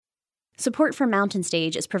Support for Mountain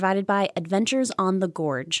Stage is provided by Adventures on the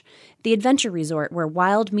Gorge, the adventure resort where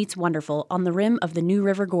wild meets wonderful on the rim of the New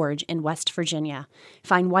River Gorge in West Virginia.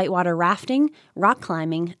 Find whitewater rafting, rock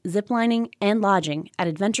climbing, ziplining, and lodging at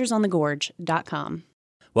adventuresonthegorge.com.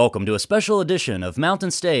 Welcome to a special edition of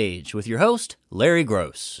Mountain Stage with your host, Larry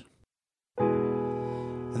Gross.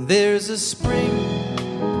 There's a spring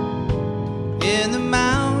in the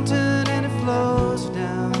mountain and it flows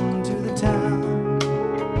down to the town.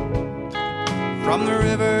 From the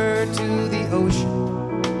river to the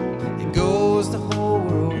ocean, it goes the whole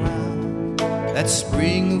world round. That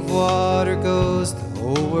spring of water goes the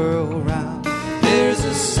whole world round. There's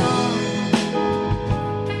a song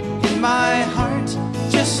in my heart,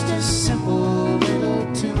 just a simple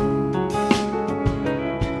little tune,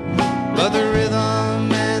 but the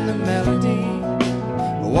rhythm and the melody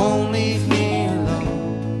won't leave me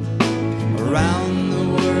alone. Around the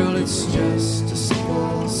world it's just a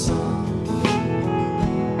simple song.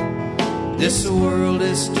 This world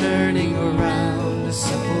is turning around, a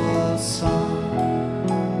simple song.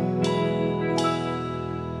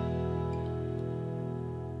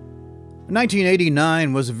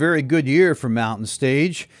 1989 was a very good year for Mountain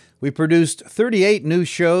Stage. We produced 38 new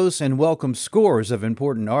shows and welcomed scores of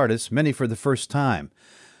important artists, many for the first time.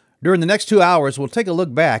 During the next 2 hours, we'll take a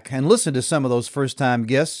look back and listen to some of those first-time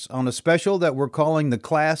guests on a special that we're calling the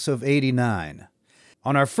Class of '89.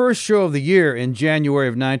 On our first show of the year in January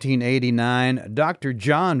of 1989, Dr.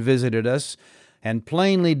 John visited us and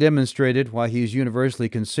plainly demonstrated why he's universally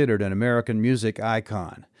considered an American music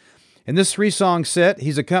icon. In this three-song set,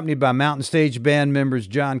 he's accompanied by Mountain Stage band members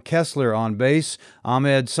John Kessler on bass,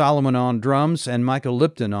 Ahmed Solomon on drums, and Michael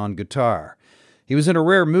Lipton on guitar. He was in a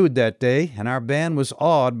rare mood that day, and our band was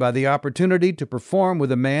awed by the opportunity to perform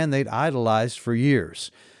with a man they'd idolized for years.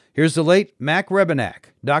 Here's the late Mac Rebennack,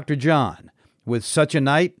 Dr. John, with Such a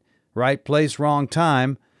Night, Right Place, Wrong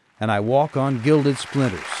Time, and I Walk on Gilded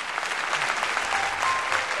Splinters.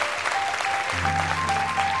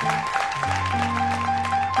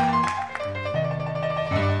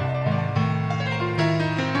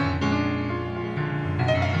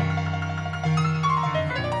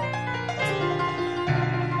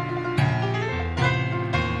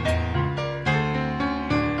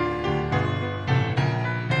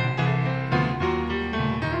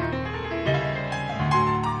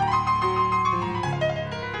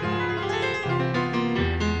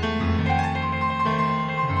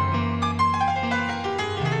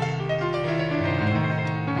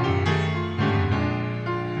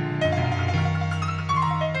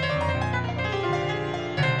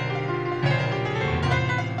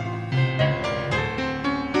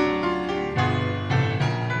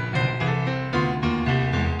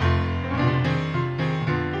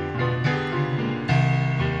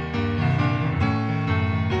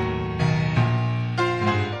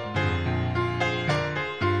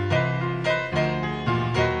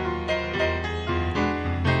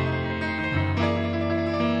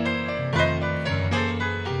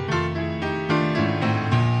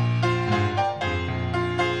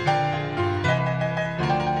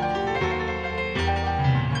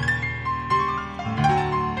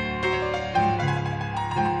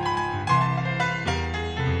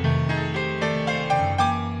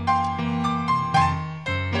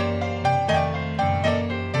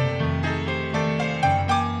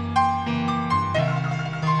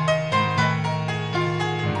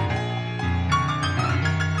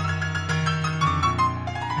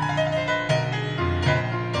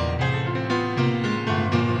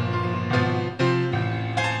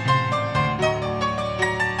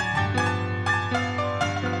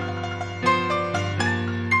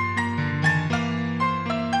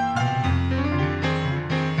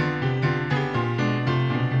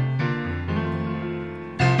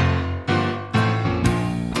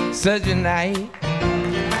 Such a night,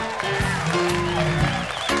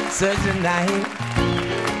 such a night,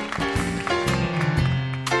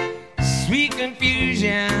 sweet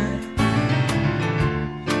confusion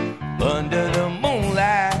under the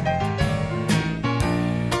moonlight.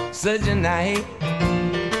 Such a night,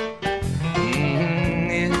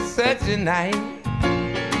 it's such a night.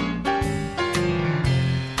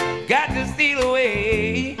 Got to steal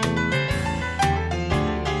away.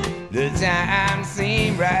 The time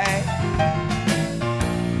seemed right.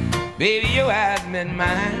 Baby, your eyes met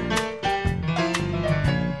mine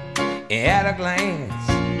at a glance.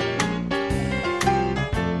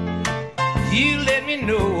 You let me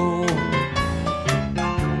know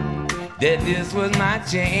that this was my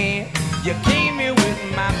chance. You came here with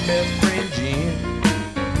my best friend Jim.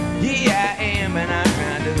 Here I am and I'm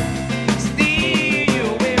trying to steal you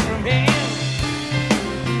away from him.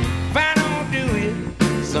 Find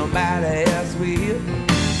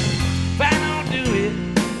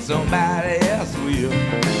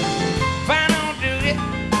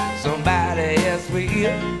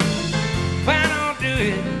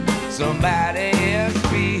somebody else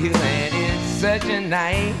feel. And it's such a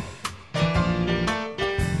night.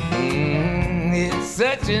 It's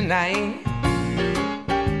such a night.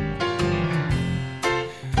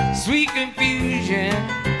 Sweet confusion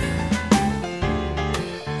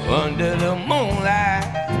under the moonlight.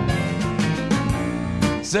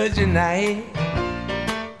 Such a night.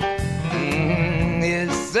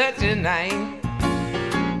 It's such a night.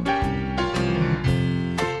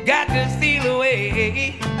 Got to steal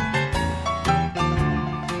away.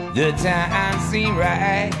 The time seemed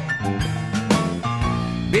right.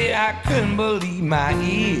 Babe, I couldn't believe my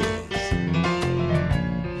ears.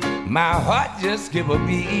 My heart just skipped a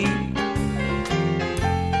beat.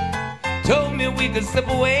 Told me we could slip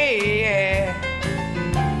away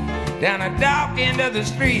down a dark end of the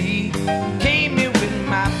street. Came in with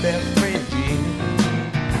my best friend Jim.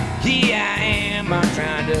 Here I am, I'm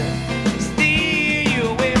trying to steer you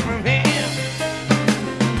away from him.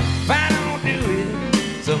 If I don't do it,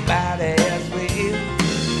 somebody else will.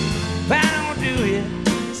 If I don't do it,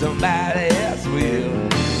 somebody else will.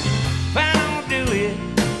 If I don't do it,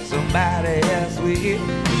 somebody else will.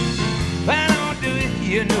 If I don't do it,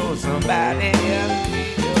 you know somebody else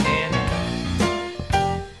will. And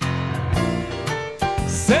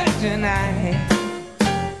such a night.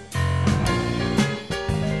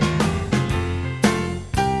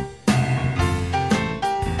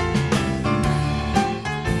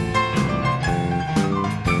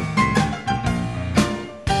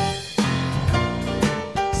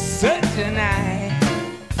 Such a night.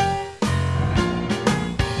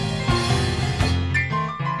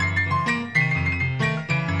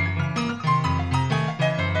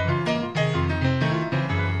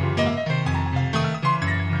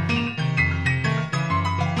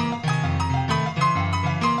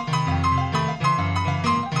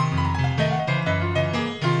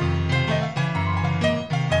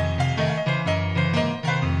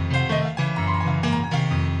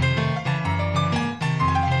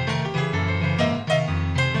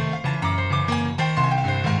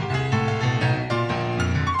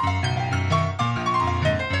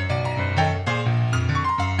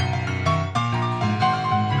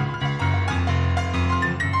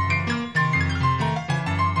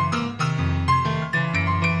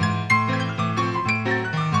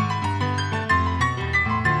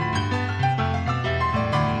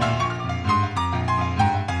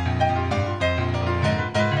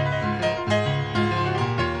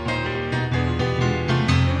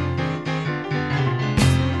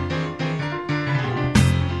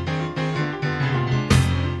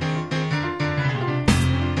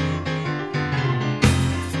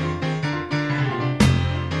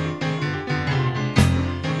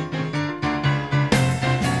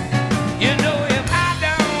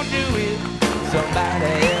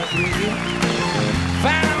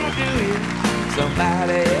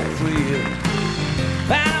 Somebody else will.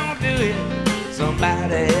 If I don't do it,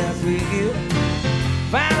 somebody else will.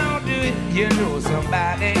 If I don't do it, you know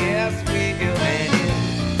somebody else will. And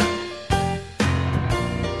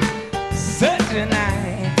it's such a night.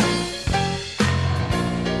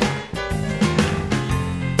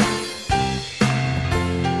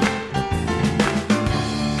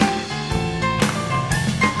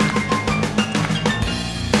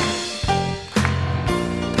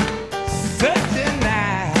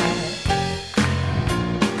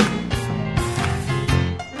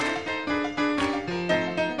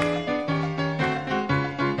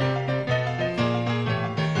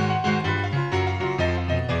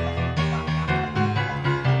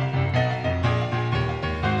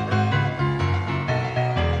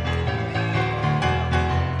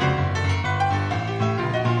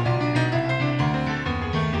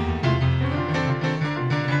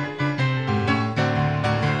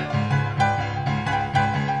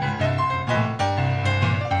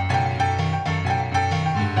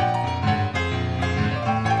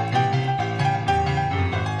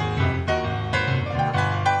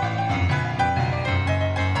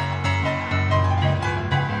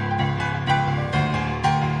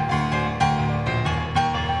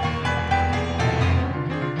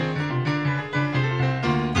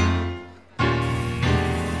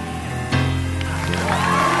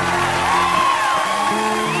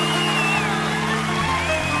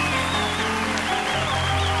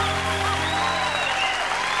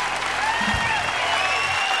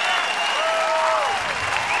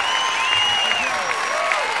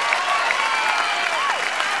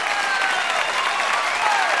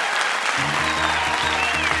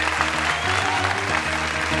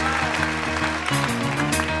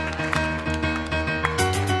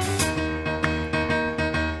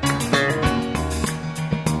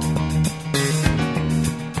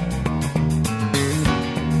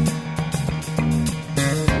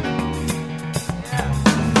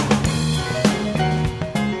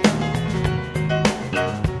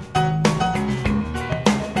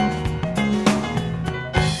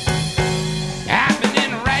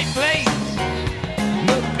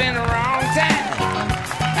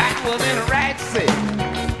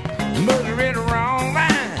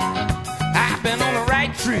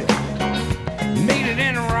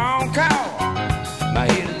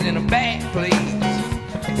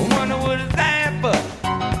 place. Wonder what is that for?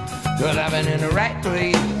 Well, I've been in the right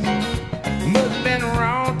place. Must have been the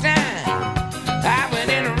wrong time. I've been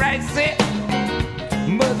in the right set.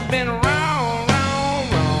 Must have been wrong.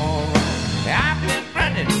 I've been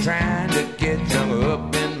running, trying to get you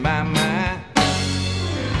up in my mind.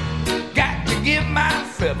 Got to give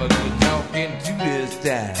myself a good talking to this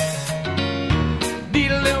time.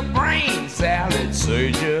 Need a little brain salad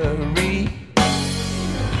surgery.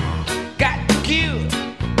 Got to cure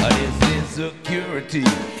this insecurity.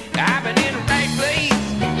 I've been in the right place.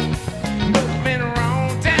 Must have been the wrong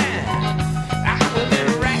time. I was in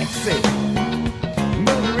the right set.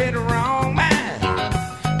 Must have read the wrong mind.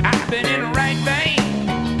 I've been in the right vein.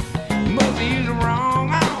 Must have used the wrong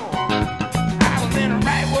arm. I was in the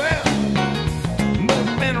right world. Must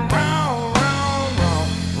have been the wrong.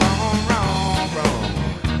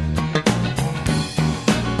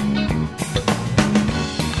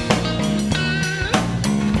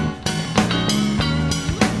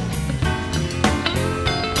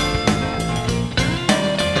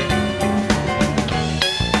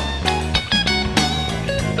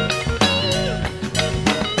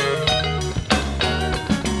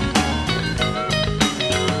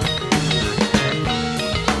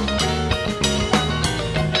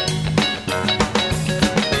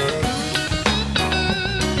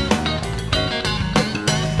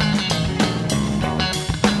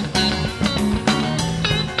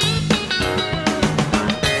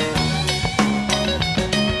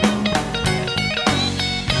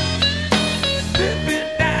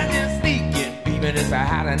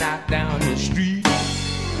 Howling out down the street.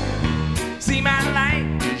 See my light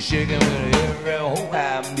is shaking with every hope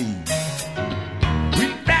I meet.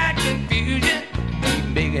 Read that confusion, keep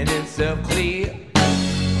making itself clear.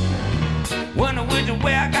 Wonder which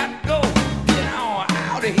way I got to go. Get on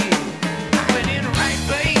out of here. I've been in the right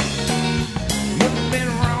place. Must have been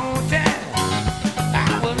the wrong time. I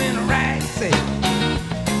was in the right set.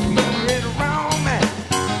 Must have read the wrong man.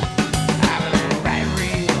 I've been in the right read.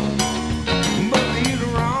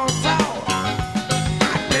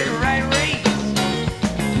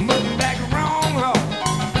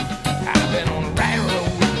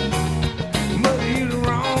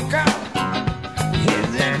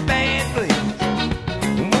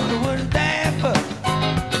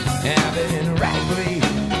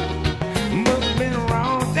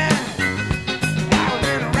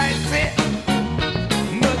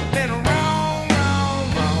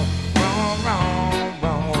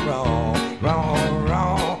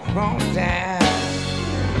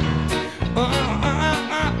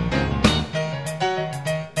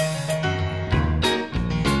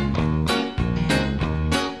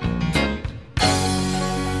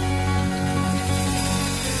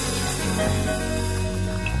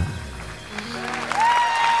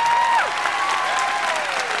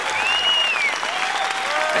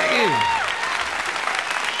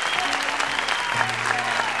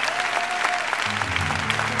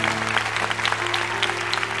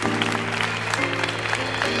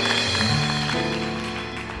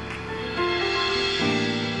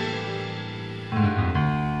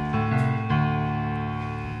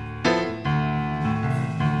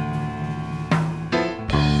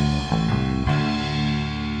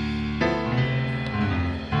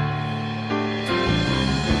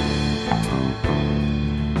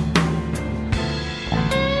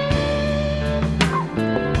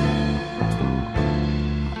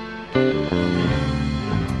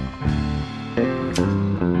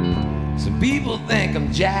 People think I'm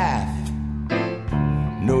jiving.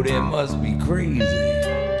 No, they must be crazy.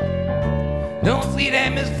 Don't see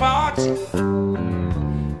that misfortune,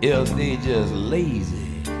 else they just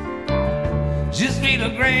lazy. Just be the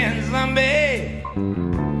grand zombie.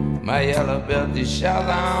 My yellow belt is shot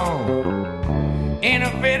on. Ain't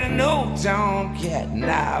afraid of no tomcat.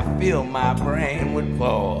 Now I fill my brain with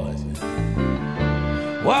poison.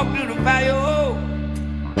 Walk through the fire,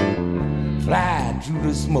 fly through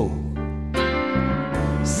the smoke.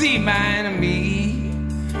 See my enemy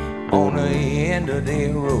on the end of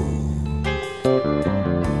their road.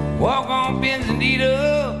 Walk on pins and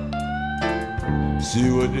needles, see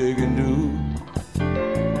what they can do.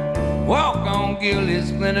 Walk on Gilly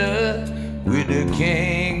Splinter with the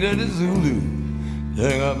king of the Zulu.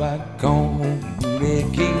 Think about con, they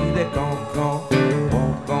king that con.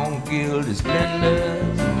 Walk on Gilly Splinter,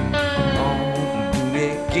 con,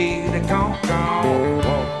 they king that con.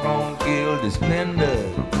 Walk on Gilly Splinter.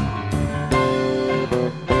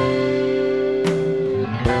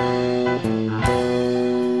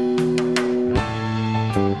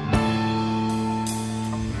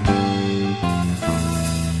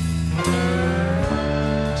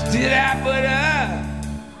 Did I put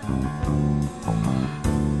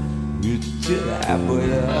With till I put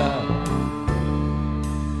up.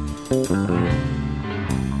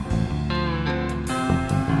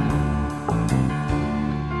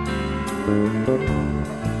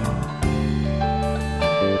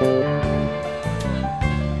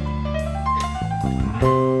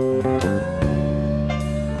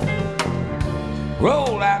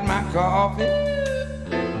 Roll out my coffee,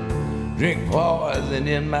 drink poison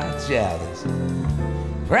in my chalice.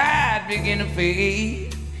 Pride begin to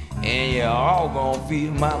fade, and you're all gonna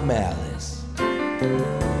feel my malice.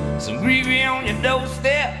 Some greavy on your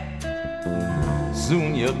doorstep,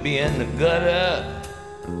 soon you'll be in the gutter.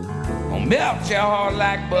 Gonna melt your heart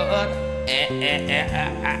like butter,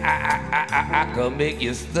 I can make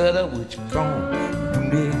you stutter with your corn.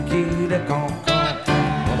 Kid, gonna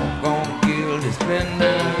kill the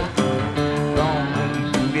splendor. Gonna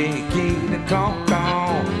kill the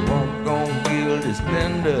gonna kill the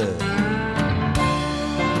splendor.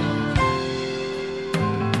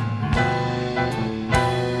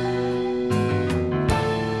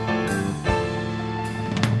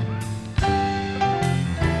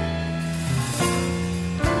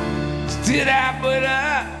 Did I put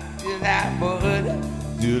up? Did I put up?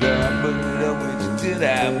 Did I put up with you? Did I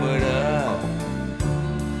put up?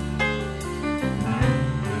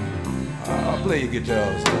 I'll play your guitar,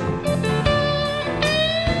 son.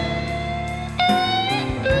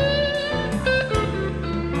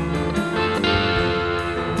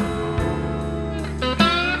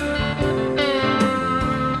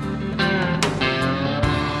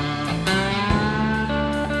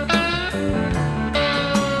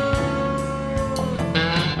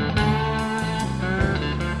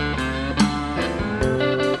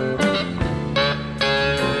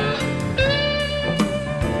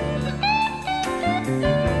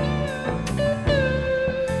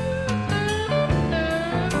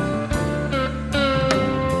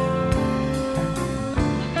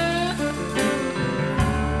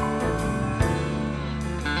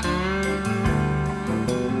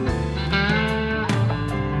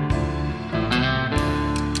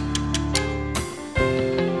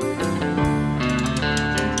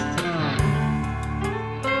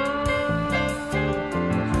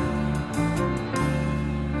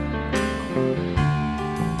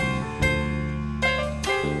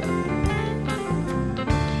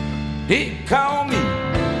 He called me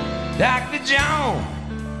Dr. John,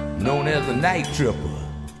 known as a night tripper.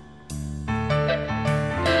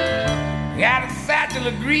 Got a satchel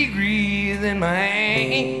of gree-grees in my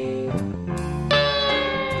hand.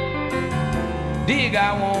 Dig,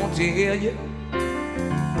 I won't tell you,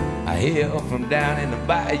 I hail from down in the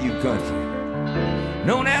bayou country,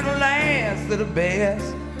 known as the last of the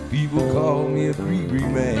best. People call me a gree-gree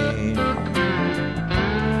man.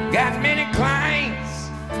 Got many clients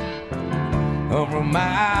from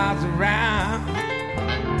miles around,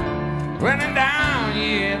 running down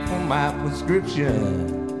here for my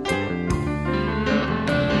prescription.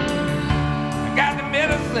 I got the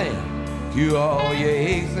medicine, cure all your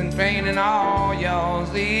aches and pain and all your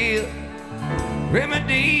ills.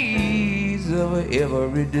 Remedies of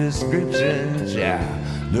every description, child.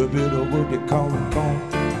 Little bit of what they call them,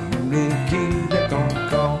 little kid that gon'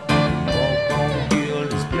 call.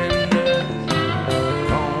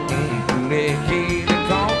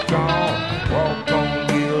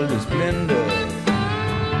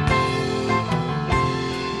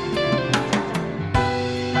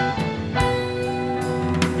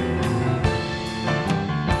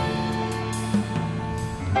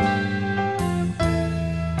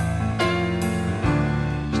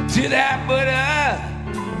 Did I put up?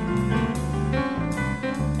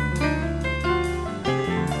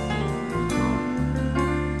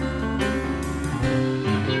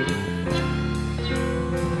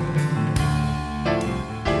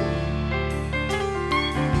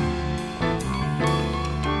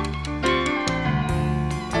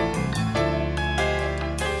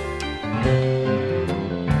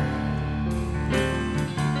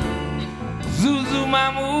 Zuzu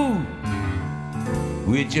Mamu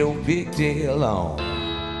with your pigtail on.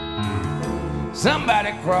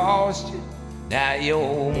 Somebody crossed you, now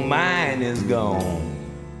your mind is gone.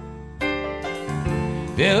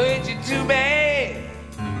 They hurt you too bad,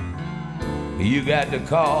 you got to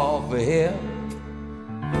call for help.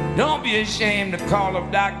 Don't be ashamed to call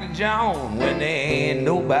up Dr. John when there ain't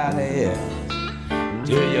nobody else.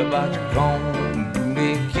 Tell you about your comb,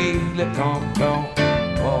 big key, come,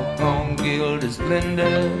 walk on gilded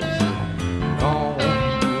splendors. Come,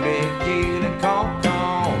 big key, come,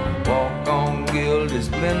 walk on gilded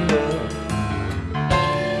splendors.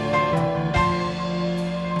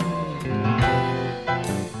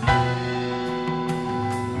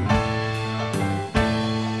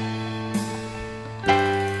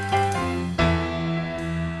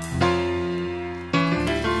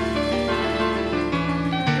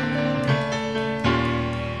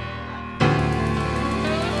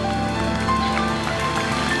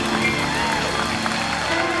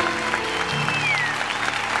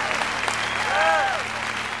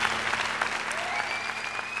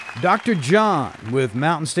 Dr. John with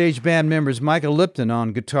Mountain Stage Band members Michael Lipton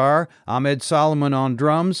on guitar, Ahmed Solomon on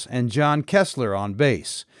drums, and John Kessler on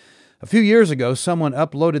bass. A few years ago, someone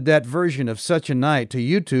uploaded that version of Such a Night to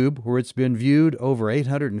YouTube, where it's been viewed over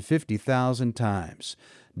 850,000 times.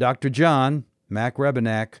 Dr. John, Mac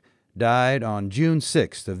Rebenak, died on June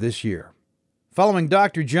 6th of this year. Following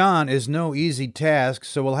Dr. John is no easy task,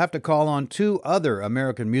 so we'll have to call on two other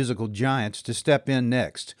American musical giants to step in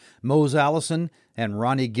next, Mose Allison and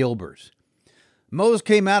Ronnie Gilbert. Mose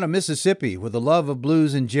came out of Mississippi with a love of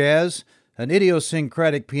blues and jazz, an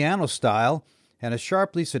idiosyncratic piano style, and a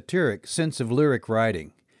sharply satiric sense of lyric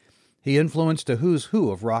writing. He influenced a who's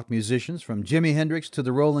who of rock musicians from Jimi Hendrix to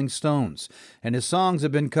the Rolling Stones, and his songs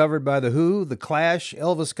have been covered by The Who, The Clash,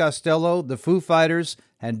 Elvis Costello, the Foo Fighters,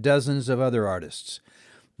 and dozens of other artists.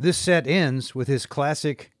 This set ends with his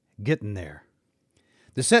classic Gettin' There.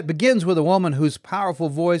 The set begins with a woman whose powerful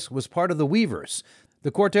voice was part of the Weavers,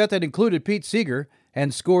 the quartet that included Pete Seeger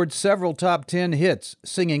and scored several top 10 hits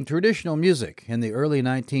singing traditional music in the early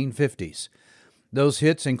 1950s. Those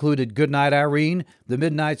hits included Goodnight Irene, The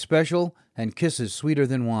Midnight Special, and Kisses Sweeter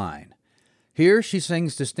Than Wine. Here she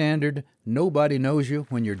sings the standard Nobody Knows You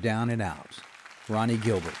When You're Down and Out. Ronnie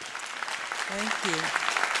Gilbert. Thank you.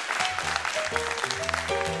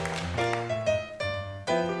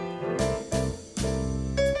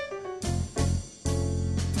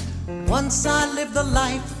 Once I lived the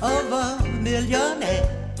life of a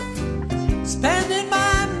millionaire, spending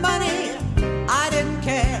my money, I didn't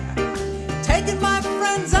care. Taking my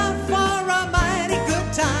friends out for a mighty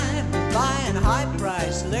good time, buying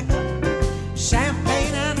high-priced liquor,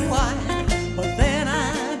 champagne and wine. But then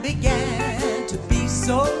I began to be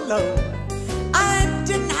so low, I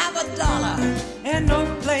didn't have a dollar and no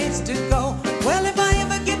place to go. Well, if I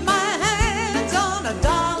ever get my hands on a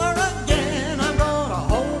dollar again, I'm gonna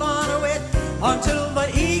hold on to it until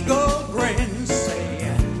the eagle grins.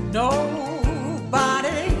 Say,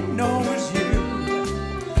 nobody knows you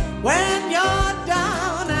when you're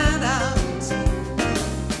down and out.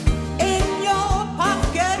 In your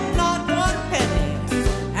pocket, not one penny.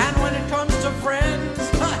 And when it comes to friends,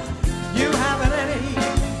 you haven't any.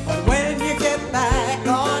 But when you get back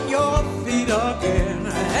on your feet again,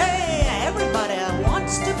 hey, everybody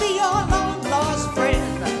wants to be your long-lost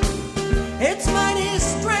friend. It's mighty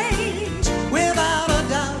strange, without a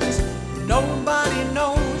doubt. Nobody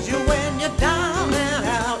knows you when you're down and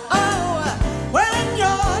out. Oh, when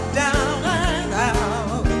you're down and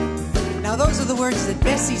out. Now those are the words that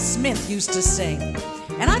Bessie Smith used to sing.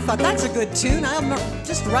 And I thought that's a good tune. I'll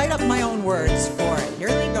just write up my own words for it. Here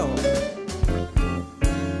they go.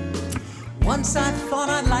 Once I thought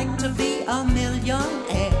I'd like to be a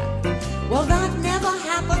millionaire. Well, that never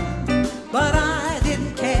happened, but I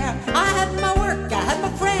didn't care. I had my work, I had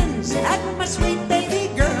my friends, I had my sweet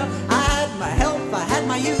baby girl. I had my health, I had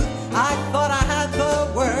my youth, I thought I had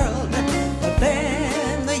the world. But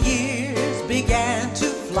then the years began to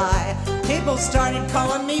fly. People started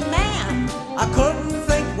calling me man, I couldn't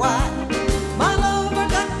think why. My lover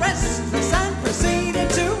got restless and proceeded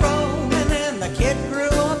to roam. And then the kid grew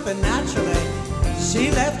up and naturally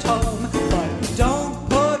she left home. But don't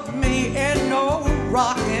put me in no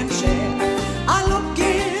rocking chair. I look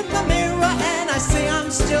in the mirror and I see I'm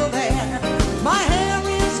still there. My hair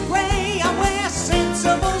is gray, I wear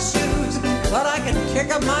sensible shoes, but I can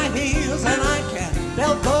kick up my heels and I can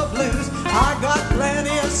belt the blues. I got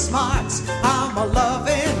plenty of smarts, I'm a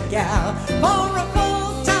loving gal. For a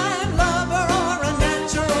full-time lover or a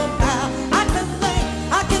natural pal, I can think,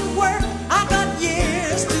 I can work, I got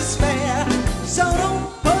years to spare. So don't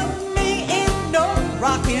put me in no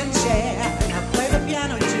rocking chair. Now play the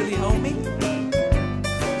piano, Julie, homie.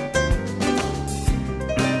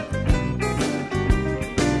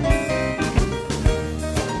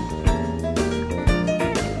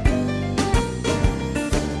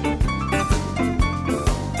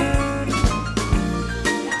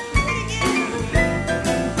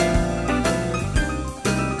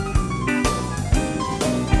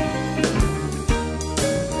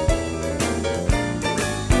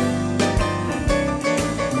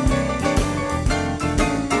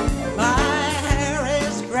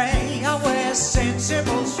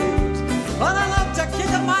 Sensible shoes, but I love to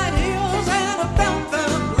kick up my heels and belt the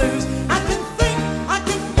blues. I can think, I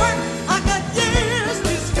can work, I got years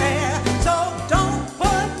to spare. So don't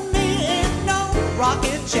put me in no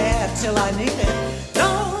rocking chair till I need it. No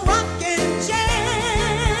rocking chair.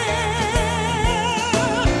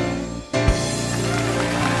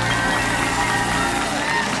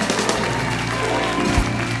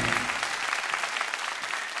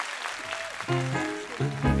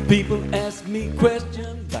 People ask me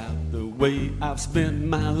questions about the way I've spent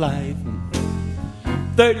my life.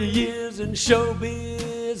 30 years in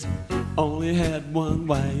showbiz, only had one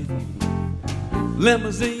wife.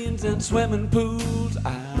 Limousines and swimming pools,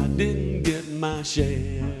 I didn't get my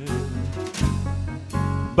share.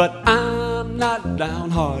 But I'm not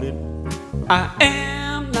downhearted, I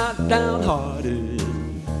am not downhearted.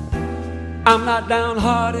 I'm not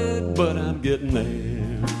downhearted, but I'm getting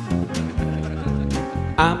there.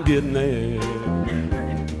 I'm getting there.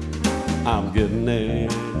 I'm getting there.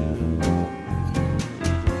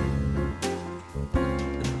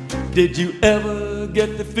 Did you ever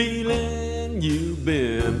get the feeling you've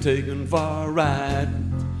been taken for a ride?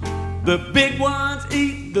 The big ones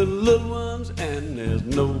eat the little ones, and there's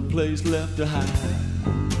no place left to hide.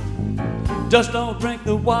 Just don't drink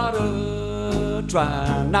the water,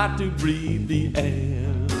 try not to breathe the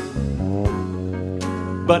air.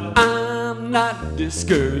 But I'm not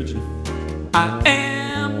discouraged, I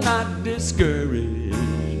am not discouraged.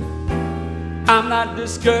 I'm not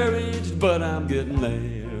discouraged, but I'm getting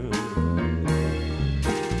there.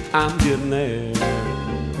 I'm getting there.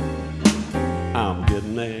 I'm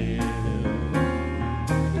getting there.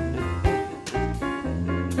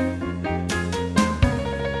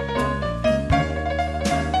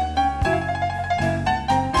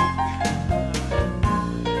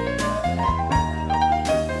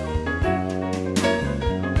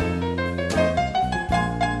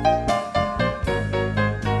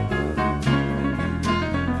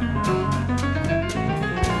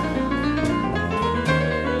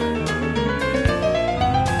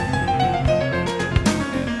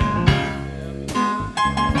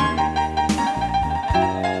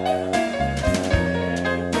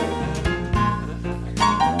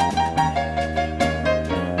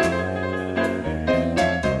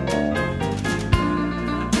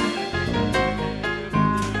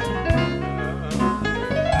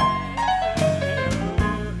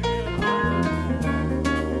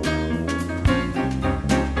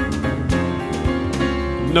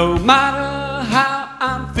 No matter how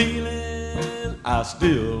I'm feeling, I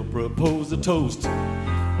still propose a toast.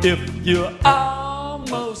 If you're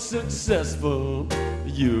almost successful,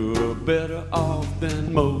 you're better off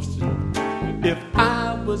than most. If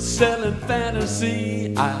I was selling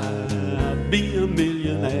fantasy, I'd be a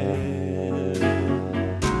millionaire.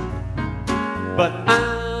 But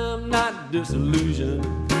I'm not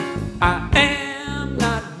disillusioned, I am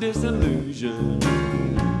not disillusioned.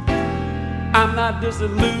 I'm not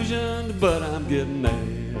disillusioned, but I'm getting there.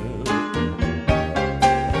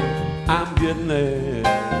 I'm getting there.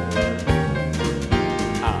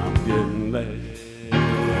 I'm getting there.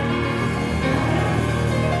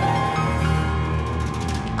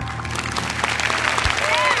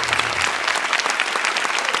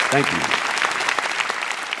 Thank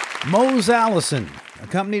you. Mose Allison,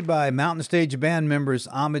 accompanied by Mountain Stage Band members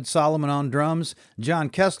Ahmed Solomon on drums, John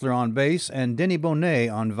Kessler on bass, and Denny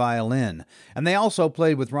Bonet on violin. And they also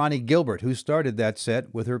played with Ronnie Gilbert, who started that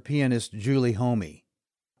set with her pianist Julie Homey.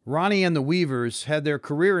 Ronnie and the Weavers had their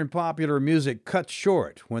career in popular music cut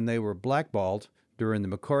short when they were blackballed during the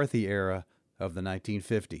McCarthy era of the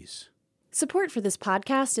 1950s. Support for this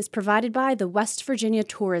podcast is provided by the West Virginia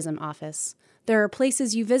Tourism Office. There are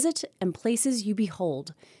places you visit and places you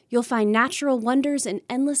behold. You'll find natural wonders and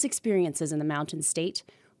endless experiences in the Mountain State.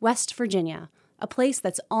 West Virginia, a place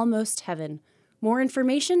that's almost heaven. More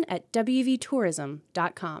information at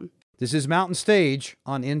wvtourism.com. This is Mountain Stage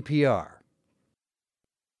on NPR.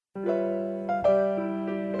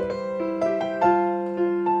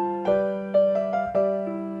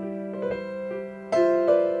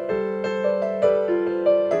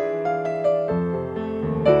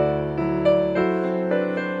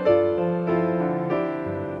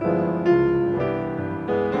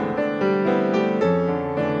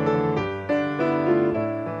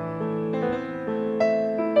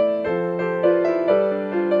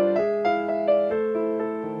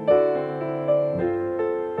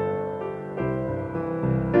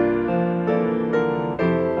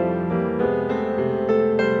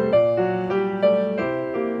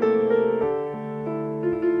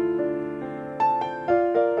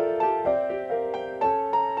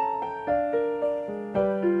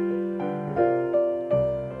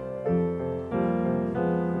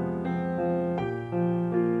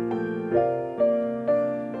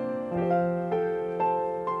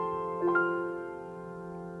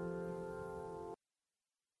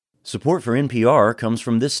 Support for NPR comes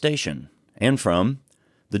from this station and from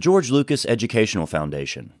the George Lucas Educational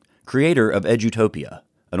Foundation, creator of Edutopia,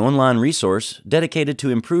 an online resource dedicated to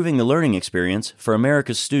improving the learning experience for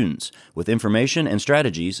America's students with information and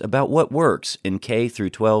strategies about what works in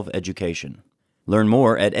K-12 education. Learn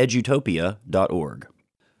more at edutopia.org.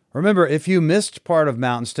 Remember, if you missed part of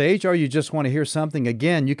Mountain Stage or you just want to hear something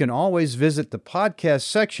again, you can always visit the podcast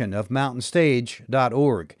section of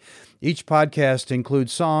mountainstage.org. Each podcast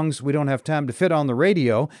includes songs we don't have time to fit on the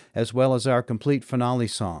radio, as well as our complete finale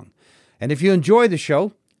song. And if you enjoy the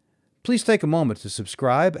show, please take a moment to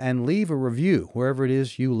subscribe and leave a review wherever it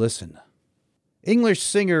is you listen. English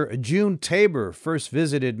singer June Tabor first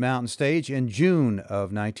visited Mountain Stage in June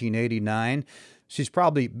of 1989. She's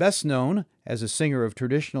probably best known as a singer of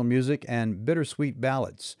traditional music and bittersweet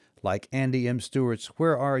ballads, like Andy M. Stewart's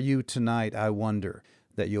Where Are You Tonight, I Wonder,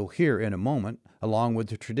 that you'll hear in a moment, along with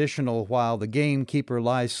the traditional While the Gamekeeper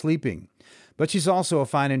Lies Sleeping. But she's also a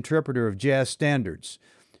fine interpreter of jazz standards.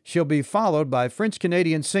 She'll be followed by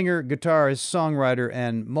French-Canadian singer, guitarist, songwriter,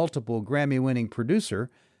 and multiple Grammy-winning producer,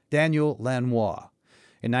 Daniel Lanois.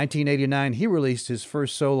 In 1989, he released his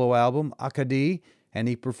first solo album, Acadie, and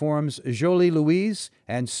he performs Jolie Louise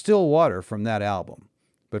and Still Water from that album.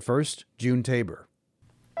 But first, June Tabor.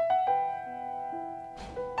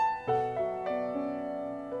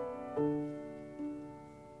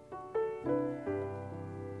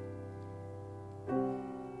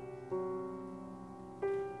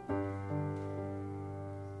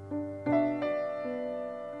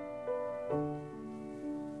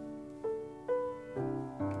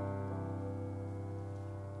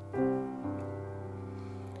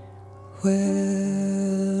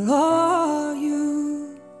 Where are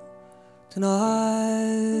you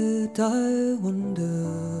tonight, I wonder?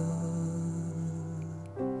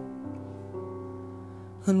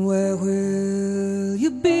 And where will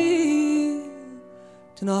you be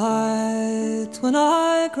tonight when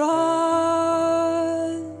I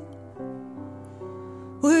cry?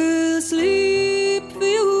 Will sleep for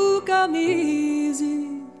you come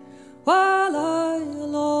easy while I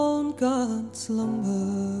alone can't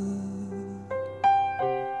slumber?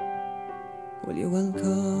 Will you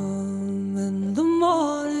welcome in the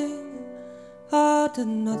morning at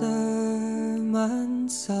another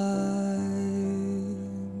man's side?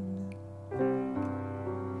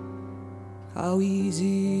 How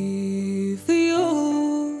easy for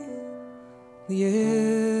you the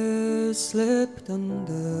years slipped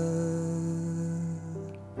under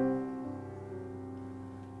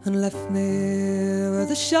and left me where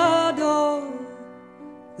the shadow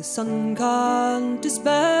the sun can't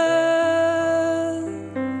dispel.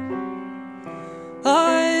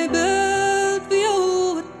 I built for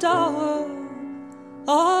you a tower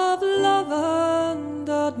of love and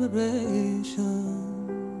admiration,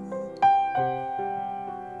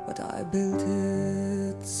 but I built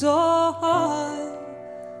it so high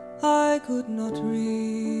I could not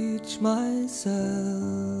reach myself.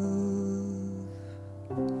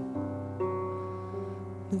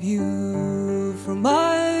 The view from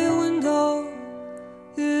my window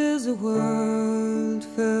is a world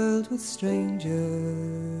filled with strangers.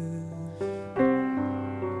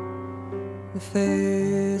 The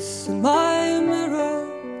face in my mirror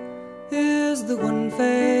is the one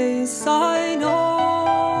face I know.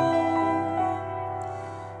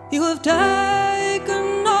 You have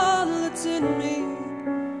taken all that's in me,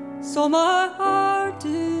 so my heart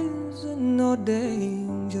is in no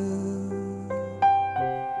danger.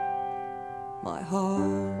 My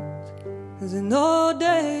heart is in no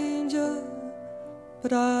danger,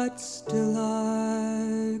 but I'd still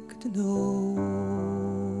like to know.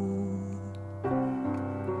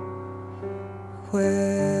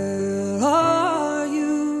 Where are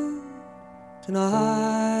you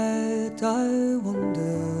tonight, I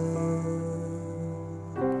wonder?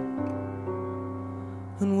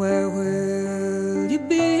 And where will you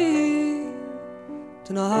be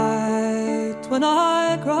tonight when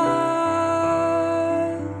I cry?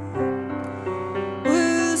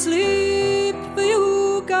 Will sleep for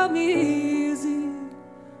you come easy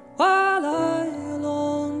while I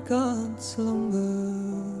alone can't slumber?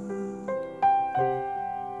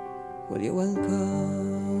 Will you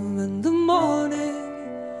welcome in the morning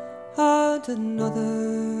at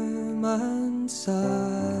another man's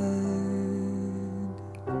side?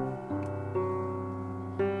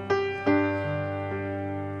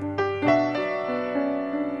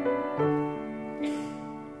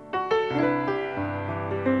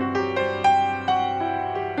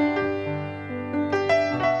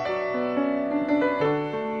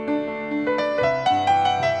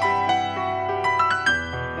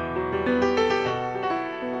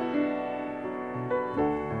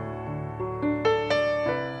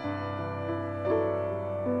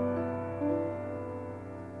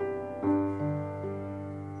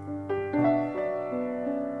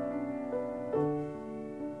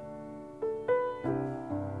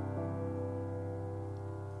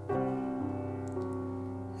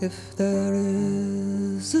 If there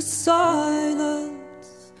is a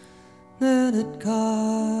silence, then it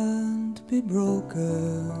can't be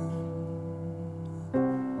broken.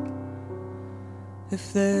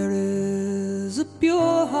 If there is a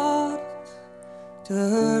pure heart, to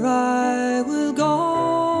her I will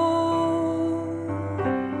go,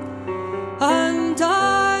 and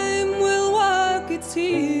time will work its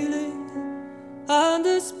healing, and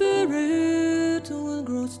the spirit will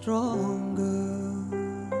grow stronger.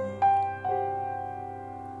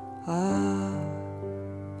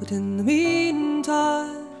 But in the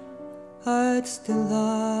meantime, I'd still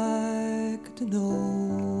like to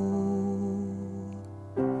know,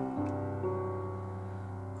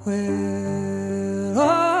 where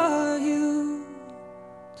are you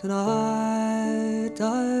tonight,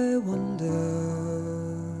 I wonder,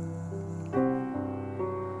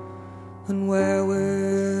 and where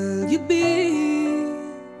will you be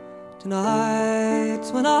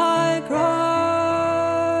tonight when I cry?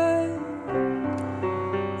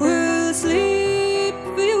 Sleep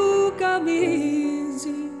for you come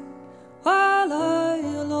easy, while I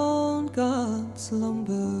alone can't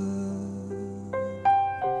slumber.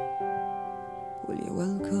 Will you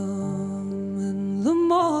welcome in the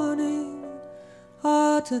morning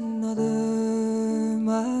at another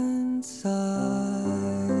man's side?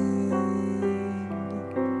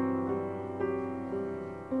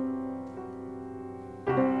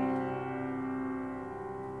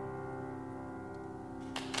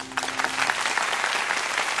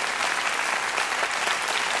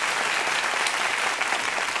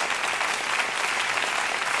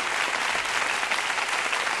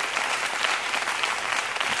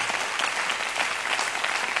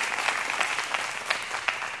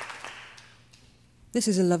 This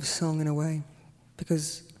is a love song in a way,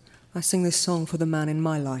 because I sing this song for the man in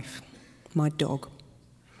my life, my dog.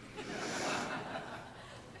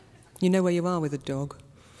 You know where you are with a dog.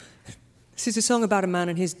 This is a song about a man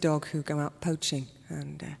and his dog who go out poaching,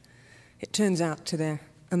 and it turns out, to their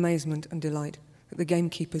amazement and delight, that the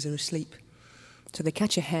gamekeepers are asleep. So they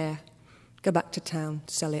catch a hare, go back to town,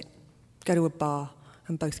 sell it, go to a bar,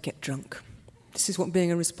 and both get drunk. This is what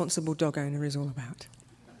being a responsible dog owner is all about.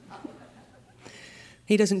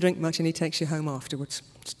 He doesn't drink much and he takes you home afterwards.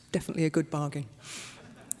 It's definitely a good bargain.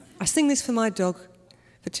 I sing this for my dog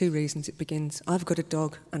for two reasons. It begins, I've got a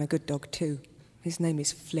dog and a good dog too. His name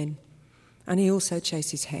is Flynn. And he also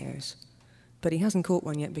chases hares. But he hasn't caught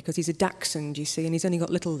one yet because he's a dachshund, you see, and he's only got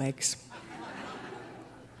little legs.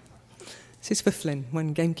 This is for Flynn,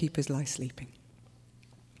 when gamekeepers lie sleeping.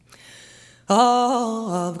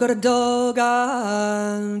 Oh, I've got a dog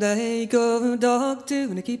and a good dog too,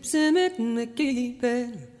 and it keeps him in the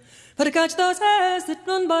keeping. For to catch those hares that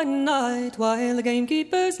run by night while the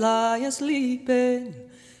gamekeepers lie asleeping.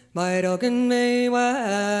 My dog and me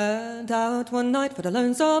went out one night for to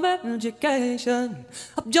learn some education.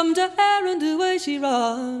 Up jumped a hare and away she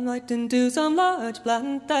ran right into some large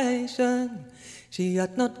plantation. She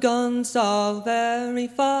had not gone so very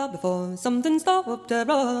far before something stopped her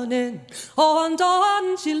running. Oh, and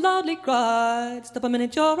she loudly cried, stop a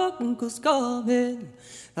minute, your uncle's coming.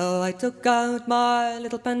 Oh, I took out my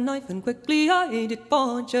little penknife and quickly I did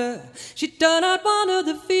punch her. She turned out one of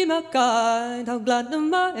the female kind, how glad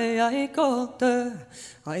am I caught her.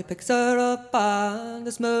 I picks her up and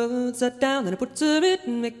I smooths her down and I puts her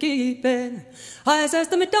in my keeping. I says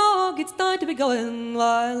to my dog, it's time to be going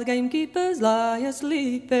while the gamekeepers lie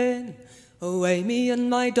asleeping. Away me and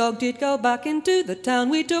my dog did go back into the town.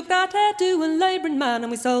 We took that hare to a labouring man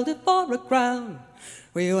and we sold it for a crown.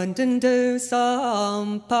 We went into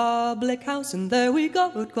some public house and there we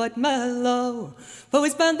got quite mellow. For we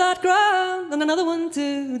spent that crown and another one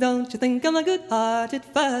too. Don't you think I'm a good-hearted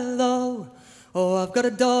fellow? Oh, I've got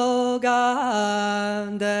a dog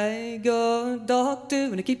and a good dog too,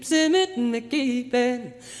 and it keeps him in my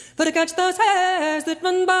keeping. For to catch those hares that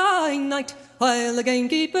run by night while the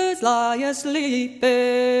gamekeepers lie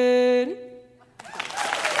asleeping.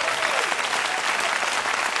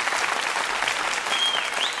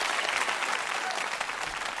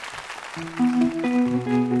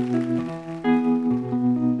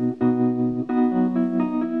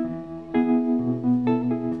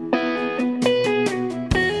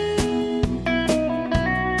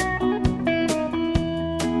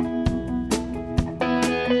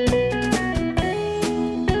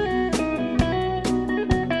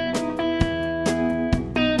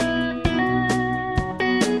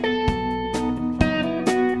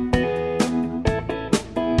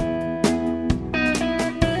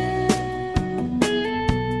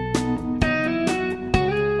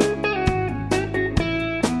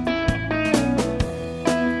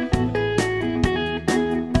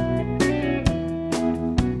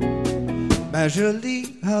 ma jolie,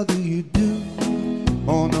 how do you do?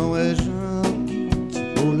 Mon nom est Jean-Guy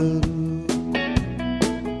Beauledoux.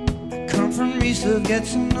 I come from east of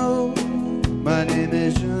Gatineau. My name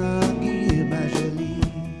is Jean-Guy, ma jolie.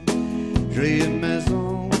 J'ai une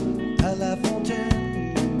maison à la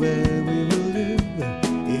fontaine where we will live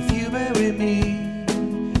if you marry me.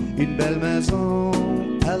 Une belle maison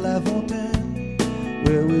à la fontaine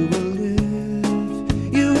where we will live,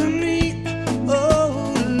 you and me.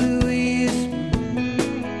 Oh Louise,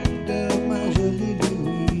 ma jolie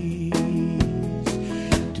Louise.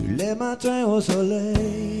 Tous les matins au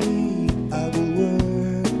soleil, I will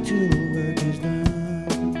work till the work is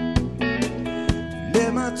done. Tous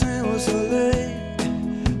les matins au soleil,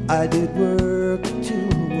 I did work till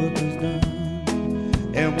the work was done.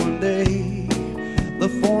 And one day the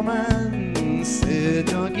foreman said,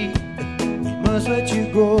 Jean-Guy, we must let you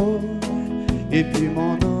go. Et puis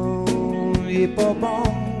mon nom, il est pas bon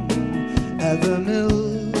at the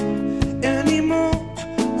mill anymore.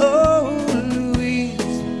 Oh Louise,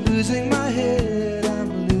 losing my head,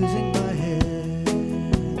 I'm losing my head.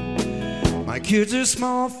 My kids are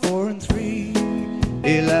small, 4 and 3,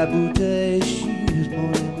 et la bouteille, she's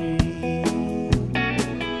more than me.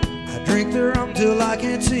 I drink the rum till I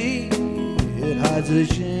can't see. It hides the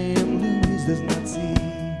shame Louise does not see.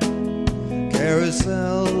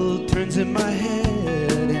 Carousel turns in my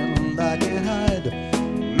head and I can't hide.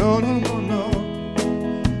 No, no, no, no.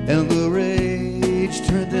 And the rage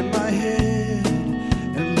turned in my head.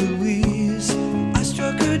 And Louise, I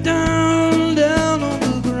struck her down, down on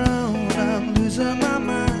the ground. I'm losing my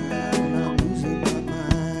mind, I'm losing my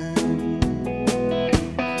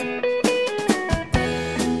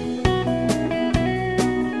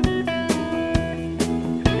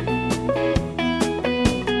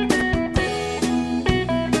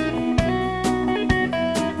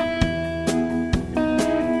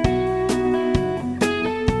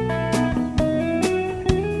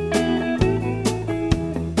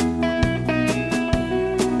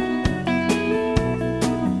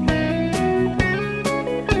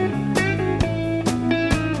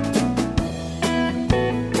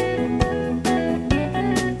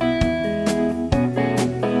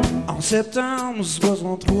September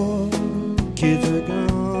 63, kids are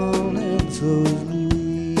gone and so is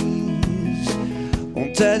Louise.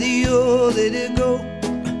 Ontario, they did go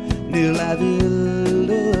near la ville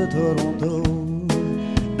de Toronto.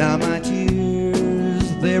 Now my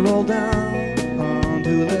tears, they roll down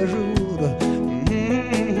onto their jours.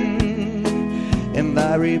 And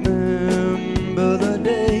I remember the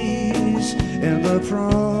days and the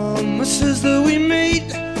promises that we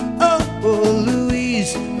made. Oh,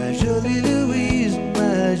 Louise, ma jolie Louise,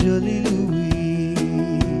 ma jolie Louise.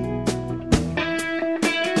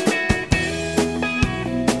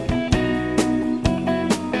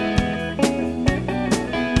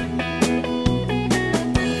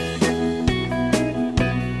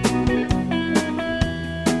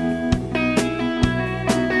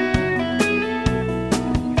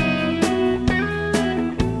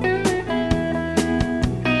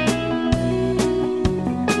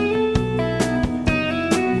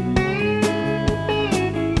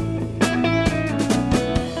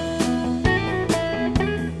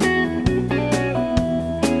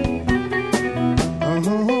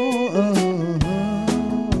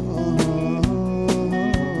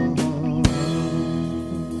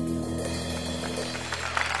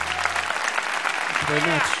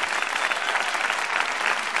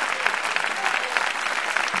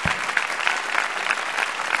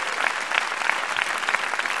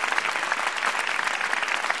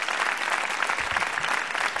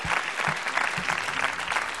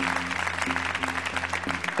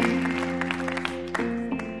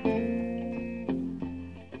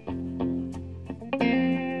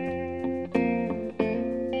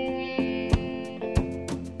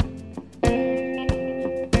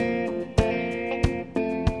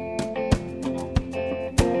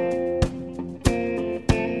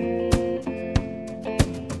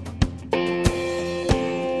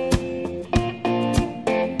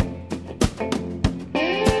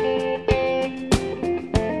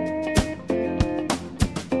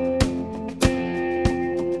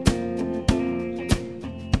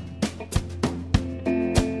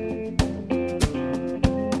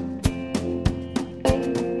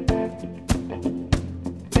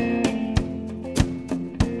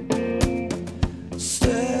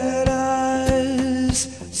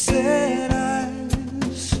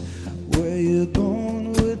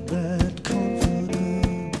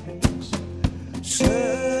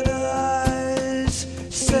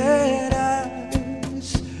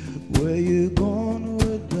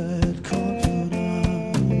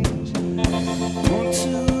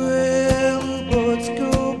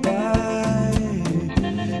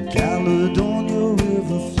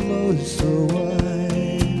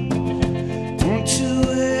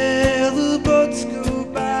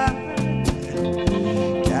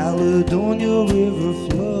 Caledonia River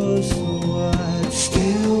flows so wide.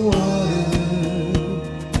 Still water,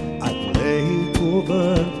 I'd lay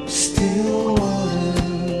over still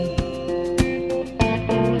water.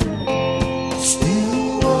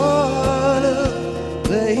 Still water,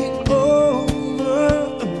 laying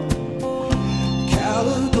over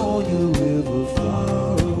Caledonia River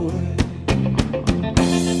far away.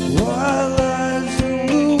 Wild lies in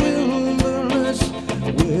the wilderness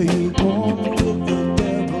where you're born with the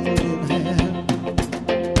devil in hand.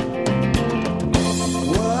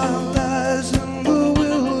 Wild lies in the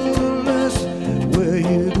wilderness where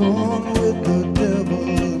you're born with the devil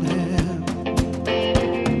in hand.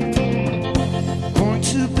 Going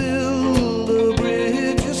to build a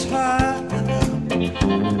bridge as high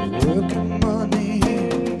for working money,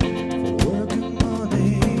 for working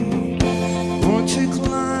money. Going to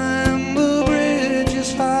climb the bridge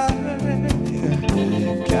as high.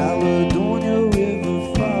 Caledonia River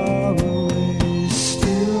far away.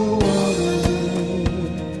 Still water,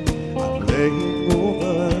 I'm laying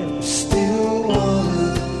over still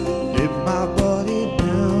water. Lay my body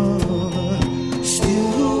down over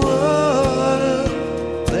still water.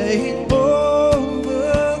 Laying over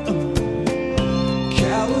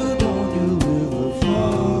Caledonia River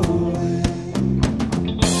far away.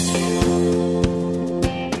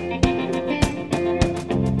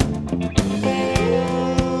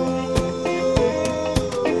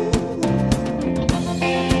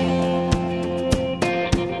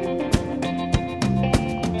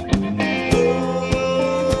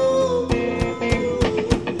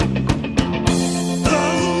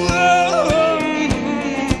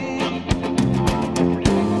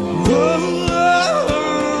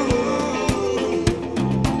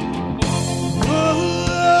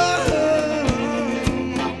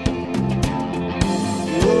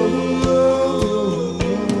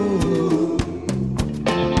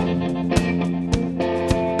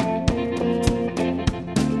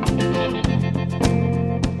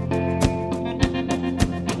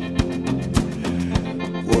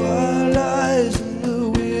 Wild eyes in the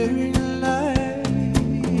weary light.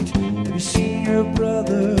 Have you seen your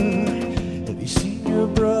brother? Have you seen your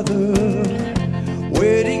brother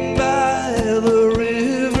waiting by the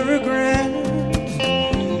River Grande?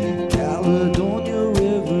 Caledonia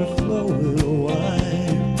River flowing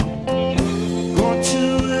wide. Going to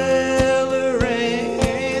where the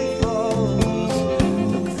rain falls.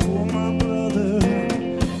 Look for my brother.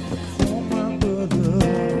 Look for my brother.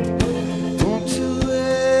 Going to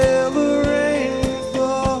where the rain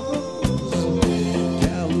falls.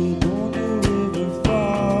 Caledonia River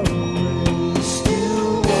far away.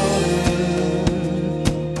 Still water,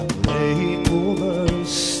 I'm laying over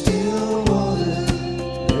still water.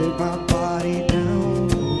 Lay my body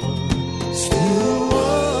down over still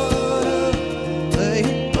water.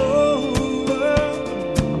 Laying over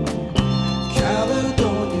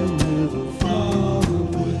Caledonia River far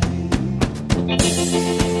away.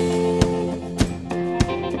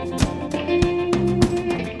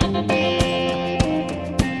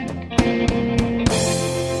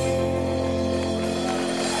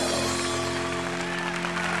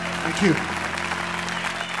 Thank you.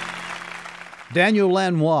 Daniel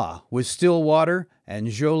Lanois with Stillwater and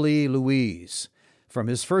Jolie Louise from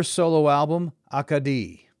his first solo album,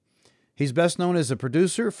 Acadie. He's best known as a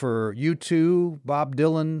producer for U2, Bob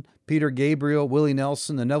Dylan, Peter Gabriel, Willie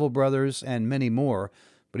Nelson, the Neville Brothers, and many more,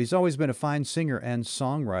 but he's always been a fine singer and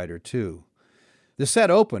songwriter, too. The set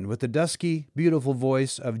opened with the dusky, beautiful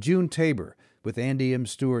voice of June Tabor with Andy M.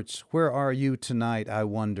 Stewart's Where Are You Tonight, I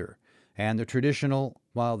Wonder, and the traditional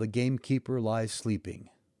While the Gamekeeper Lies Sleeping.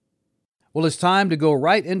 Well, it's time to go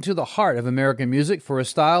right into the heart of American music for a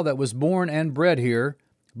style that was born and bred here,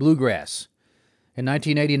 bluegrass. In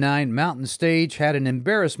 1989, Mountain Stage had an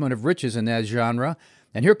embarrassment of riches in that genre,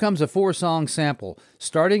 and here comes a 4-song sample,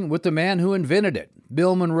 starting with the man who invented it,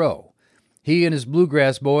 Bill Monroe. He and his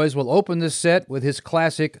bluegrass boys will open this set with his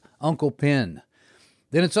classic Uncle Pen.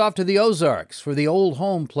 Then it's off to the Ozarks for the Old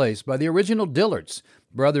Home Place by the original Dillards,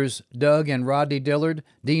 brothers Doug and Rodney Dillard,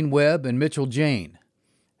 Dean Webb, and Mitchell Jane.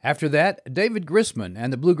 After that, David Grisman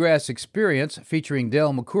and the Bluegrass Experience, featuring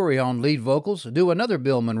Del McCoury on lead vocals, do another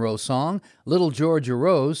Bill Monroe song, Little Georgia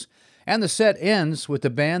Rose, and the set ends with the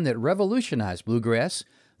band that revolutionized bluegrass,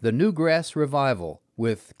 the Newgrass Revival,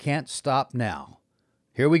 with Can't Stop Now.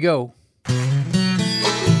 Here we go.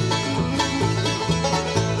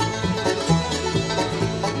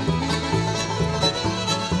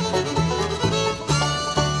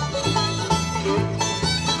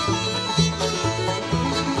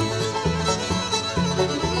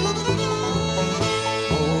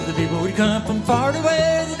 Come from far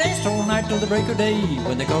away, they danced all night to the break of day.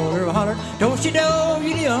 When they called her a holler, do-she-do,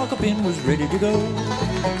 Uncle Ben was ready to go.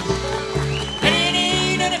 And it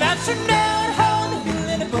ain't nothing about sitting down, holding the hill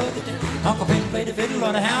in the bucket. Uncle Ben played the fiddle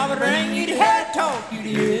on a halberd ring. You'd hear it talk, you'd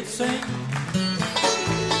hear it sing.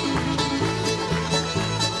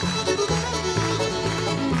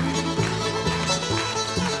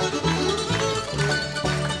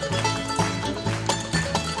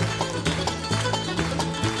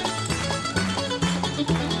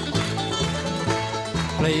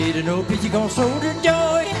 Played an old piece called Soldier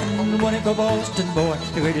Joy, and one called Boston Boy.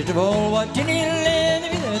 The greatest of all, what you need to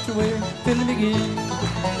live, that's where fiddling begins.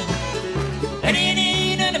 And it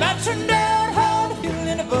ain't nothing about sitting down, hold the hill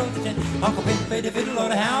in the bucket. Uncle Ben played the fiddle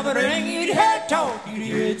on a halberd ring. You'd hear it talk, you'd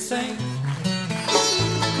hear it sing.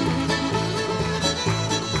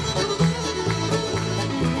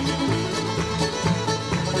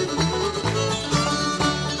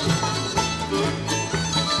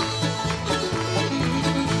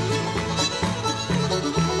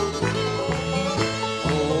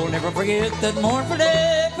 Never forget that mournful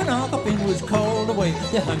day when Uncle Ben was called away.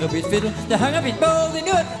 They hung up his fiddle, they hung up his bow, they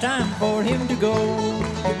knew it was time for him to go.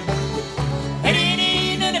 And it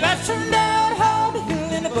ain't nothing about sitting down, hold the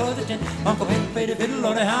hill in the bucket. Uncle Ben played the fiddle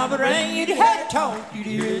on a halberd ring. You'd hear it talk, you'd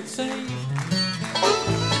hear it sing.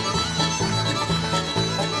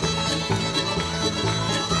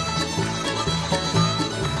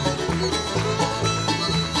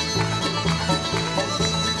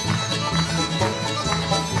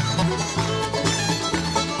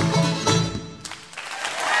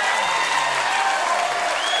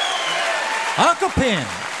 Uncle Ben.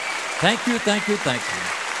 Thank you, thank you, thank you.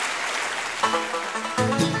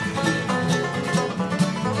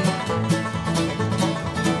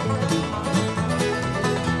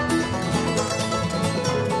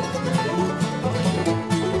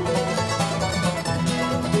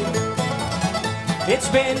 It's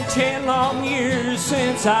been 10 long years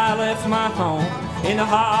since I left my home in the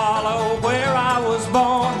hollow where I was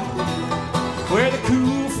born, where the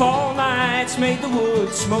cool fall nights made the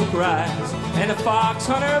wood smoke rise and the fox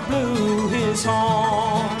hunter blew his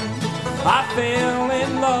horn. I fell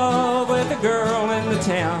in love with a girl in the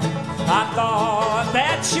town. I thought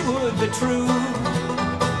that she would be true.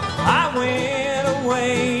 I went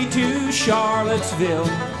away to Charlottesville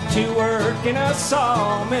to work in a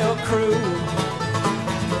sawmill crew.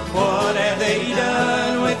 What have they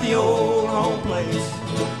done with the old home place?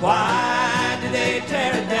 Why did they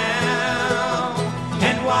tear it down?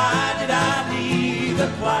 And why did I leave the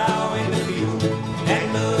plow in the field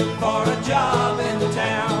and look for a job in the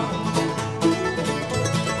town?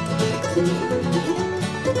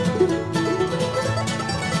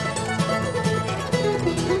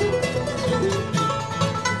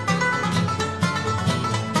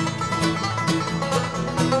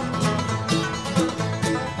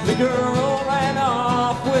 The girl ran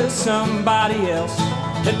off with somebody else.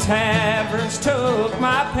 The taverns took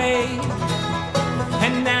my pay.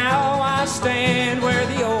 And now I stand where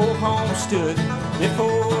the old home stood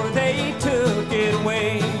before they took it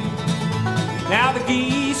away. Now the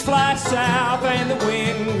geese fly south and the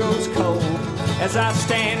wind goes cold as I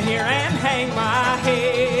stand here and hang my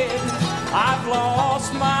head. I've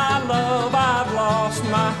lost my love, I've lost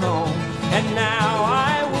my home, and now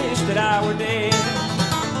I wish that I were dead.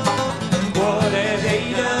 What have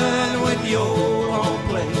they done with the old home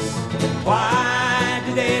place? Why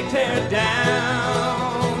did they tear it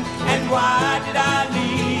down? And why did I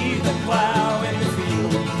leave the plow in the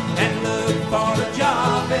field and look for a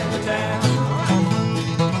job in the town?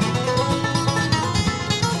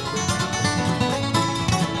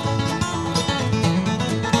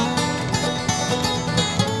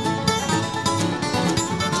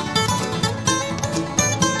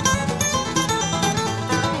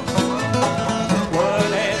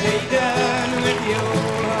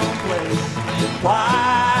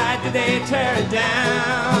 Why did they tear it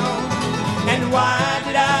down? And why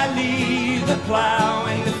did I leave the plow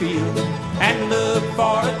in the field and look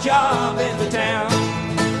for a job in the town?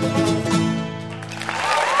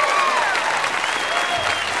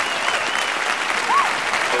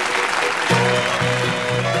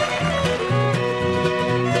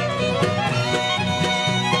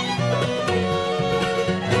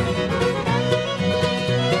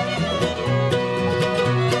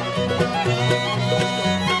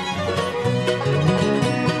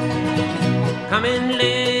 Come and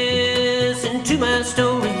listen to my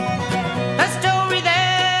story, a story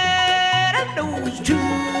that I know is true.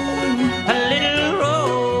 A little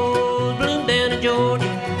rose bloomed down in Georgia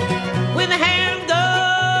with a hair of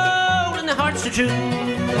gold and the heart's so true.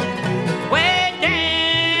 Way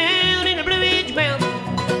down in the Blue Ridge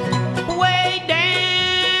Mountain, way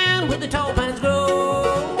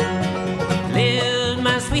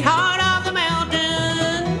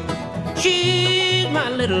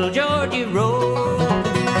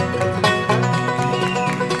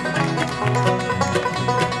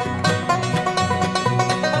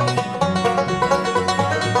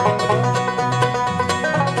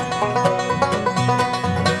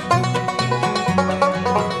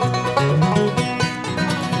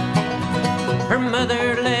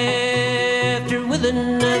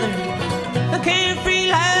together, a carefree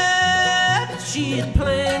life she had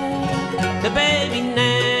planned. The baby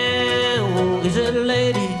now is a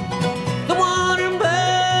lady, the one her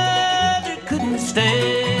mother couldn't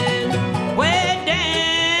stand. Way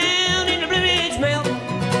down in the Blue Ridge Mountain,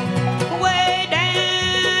 way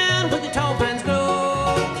down where the tall pines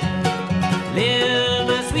grow, lives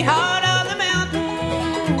my sweetheart on the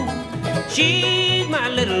mountain. She's my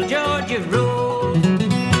little Georgia Rose.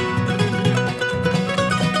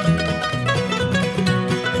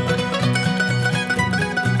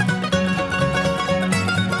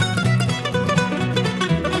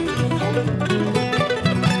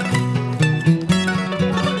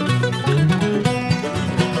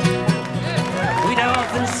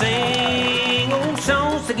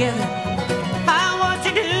 Together, I watch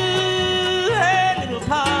her do her little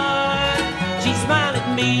part. She smiled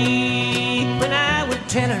at me when I would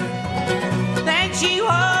tell her that she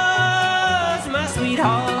was my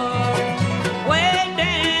sweetheart. Way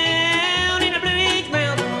down in the Blue Ridge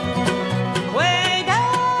Mountain, way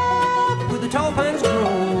down where the tall pines grow,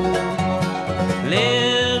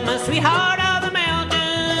 lives my sweetheart on the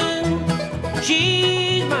mountain.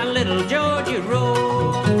 She's my little Georgia Rose.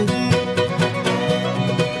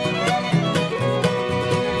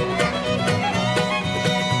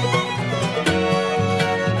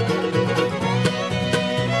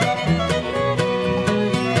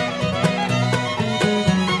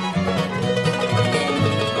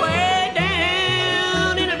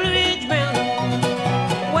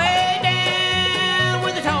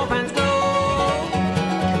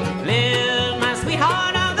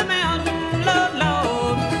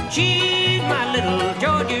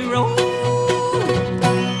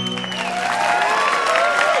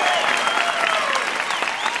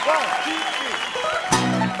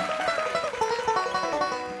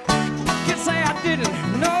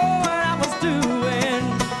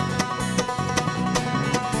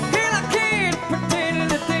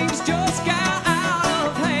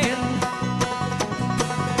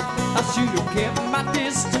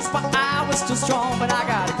 Strong, but I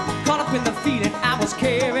got caught up in the feeling I was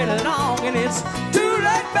carried along, and it's too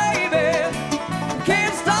late, baby.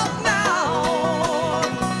 Can't stop now.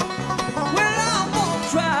 Well, I won't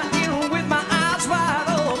try in with my eyes wide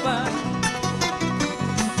open.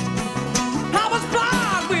 I was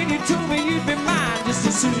blind when you told me you'd be mine just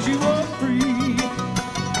as soon as you were free.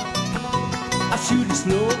 I should have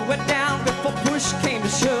slowed, went down before push came to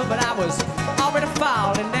shove, but I was already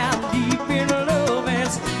falling down deep in love, and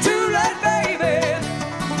it's too late, baby.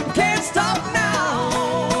 Can't stop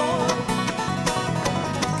now.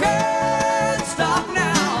 Can't stop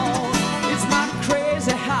now. It's my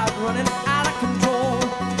crazy heart running out of control.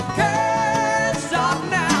 Can't stop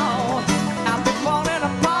now. I've been falling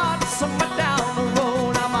apart somewhere down the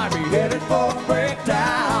road. I might be headed for a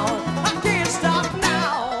breakdown. I can't stop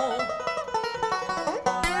now.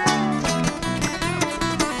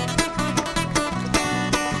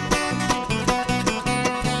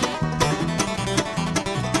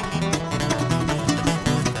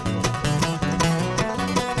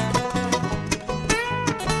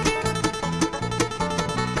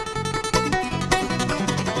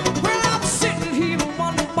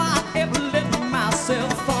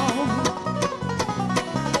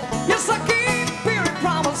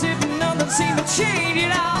 Seem to change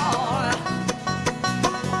it all.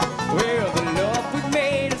 Well, the love we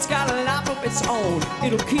made, it's got a life of its own.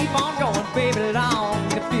 It'll keep on going, baby, long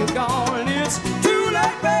if you're gone. It's too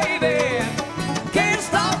late, baby. Can't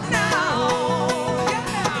stop now.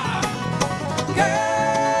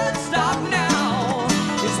 Can't stop now.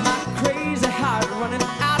 It's my crazy heart running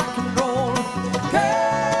out of control.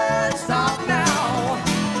 Can't stop now.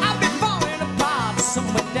 I've been falling apart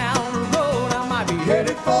somewhere down the road. I might be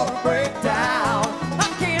headed for a breakdown. I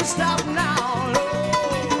can't stop now, Lord.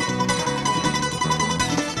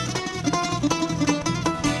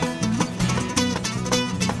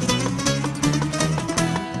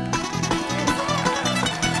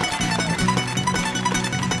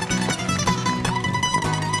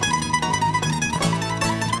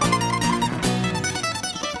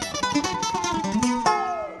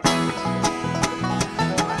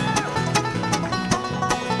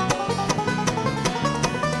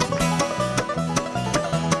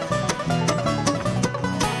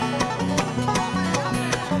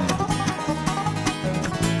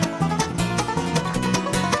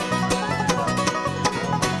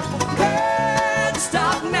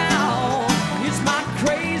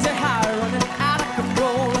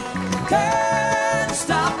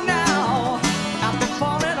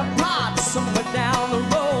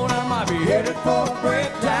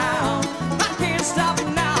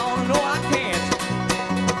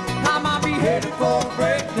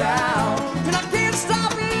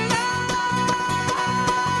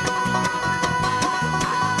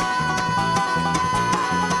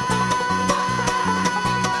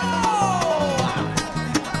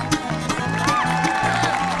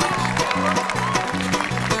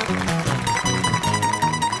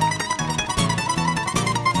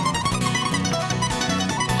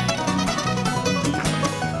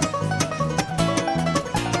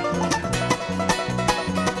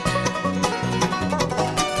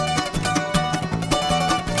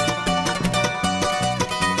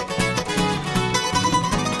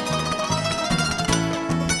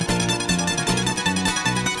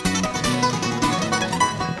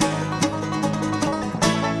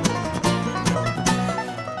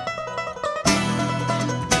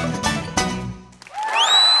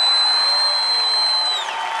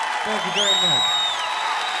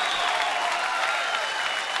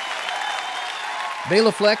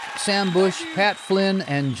 Bela Fleck, Sam Bush, Pat Flynn,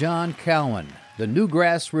 and John Cowan. The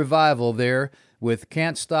Newgrass Revival there with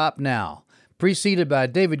Can't Stop Now. Preceded by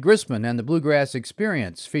David Grisman and the Bluegrass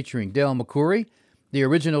Experience, featuring Del McCoury, the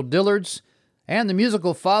original Dillards, and the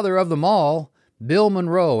musical father of them all, Bill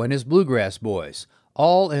Monroe and his Bluegrass Boys,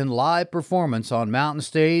 all in live performance on Mountain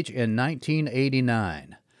Stage in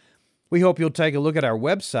 1989. We hope you'll take a look at our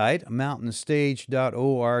website,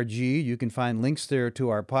 mountainstage.org. You can find links there to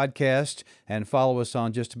our podcast and follow us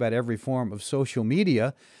on just about every form of social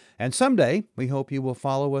media. And someday, we hope you will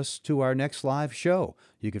follow us to our next live show.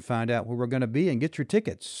 You can find out where we're going to be and get your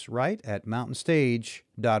tickets right at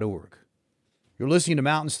mountainstage.org. You're listening to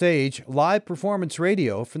Mountain Stage, live performance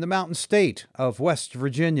radio from the Mountain State of West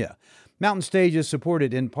Virginia. Mountain Stage is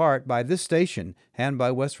supported in part by this station and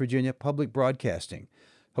by West Virginia Public Broadcasting.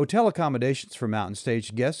 Hotel accommodations for Mountain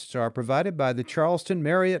Stage guests are provided by the Charleston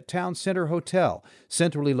Marriott Town Center Hotel,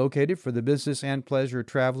 centrally located for the business and pleasure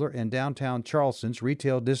traveler in downtown Charleston's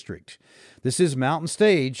retail district. This is Mountain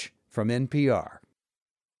Stage from NPR.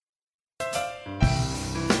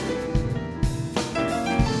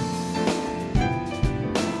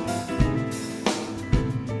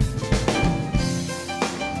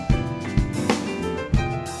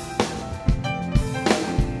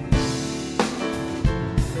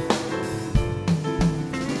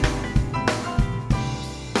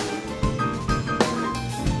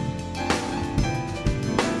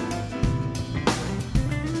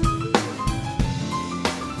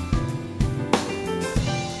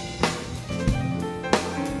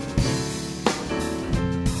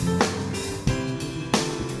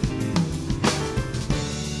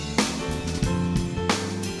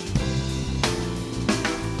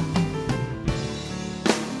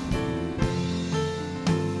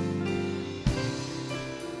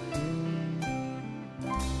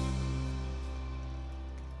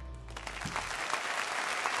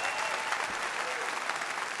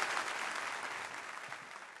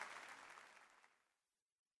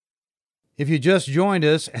 If you just joined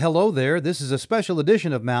us, hello there. This is a special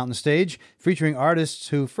edition of Mountain Stage featuring artists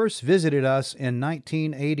who first visited us in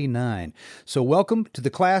 1989. So welcome to the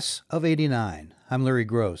class of 89. I'm Larry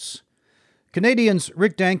Gross. Canadians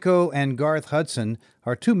Rick Danko and Garth Hudson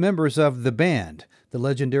are two members of The Band, the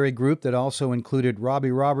legendary group that also included Robbie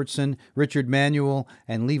Robertson, Richard Manuel,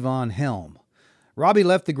 and Levon Helm. Robbie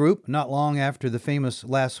left the group not long after the famous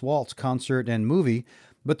Last Waltz concert and movie,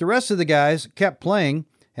 but the rest of the guys kept playing,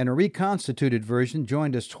 and a reconstituted version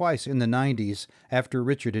joined us twice in the 90s after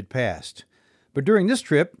Richard had passed. But during this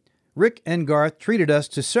trip, Rick and Garth treated us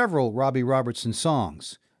to several Robbie Robertson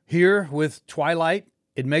songs. Here with Twilight,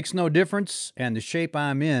 It Makes No Difference, and The Shape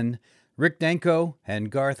I'm In, Rick Danko and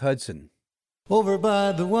Garth Hudson. Over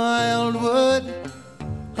by the wildwood,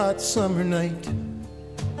 hot summer night,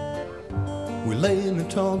 we lay in the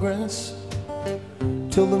tall grass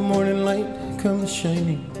till the morning light comes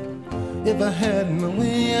shining. If I had my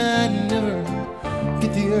way, I'd never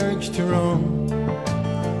get the urge to roam.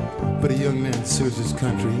 But a young man serves his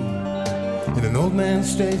country, and an old man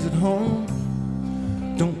stays at home.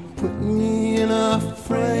 Don't put me in a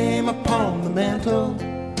frame upon the mantle.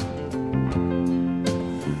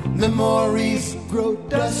 Memories grow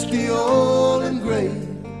dusty, old and gray.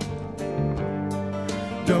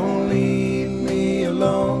 Don't leave me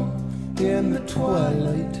alone in the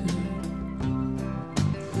twilight.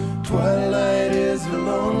 Twilight is the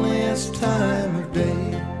loneliest time of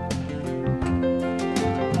day.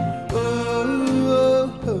 Oh,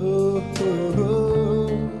 oh, oh, oh,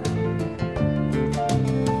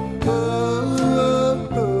 oh, oh,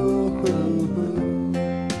 oh,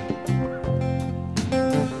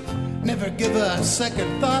 oh. Never give a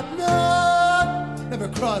second thought, no, never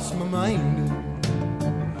cross my mind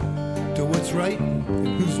to what's right and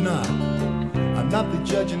who's not. I'm not the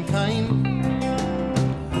judging kind.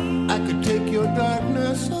 I could take your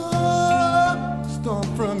darkness, oh, storm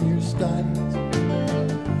from your skies.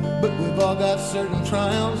 But we've all got certain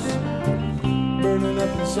trials burning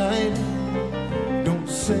up inside. Don't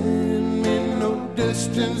send me no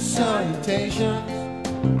distant salutations.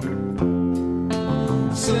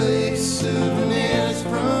 Silly souvenirs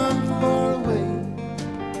from far away.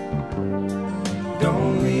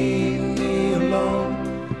 Don't leave me alone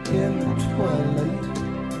in the twilight.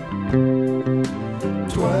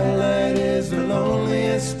 Twilight is the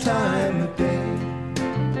loneliest time of day.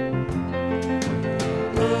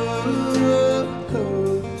 Oh, oh,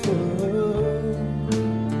 oh, oh,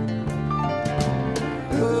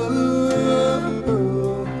 oh, oh, oh.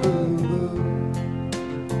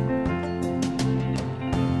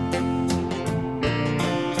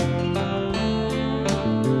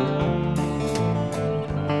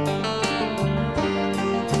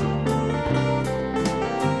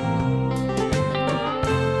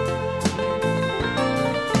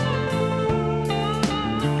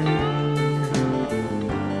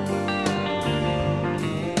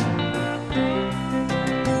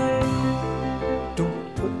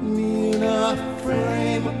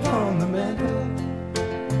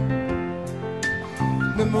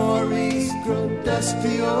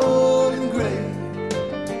 the old and gray.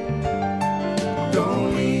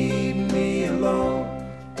 Don't leave me alone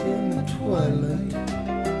in the twilight.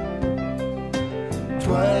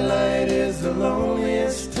 Twilight is the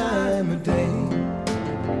loneliest time of day.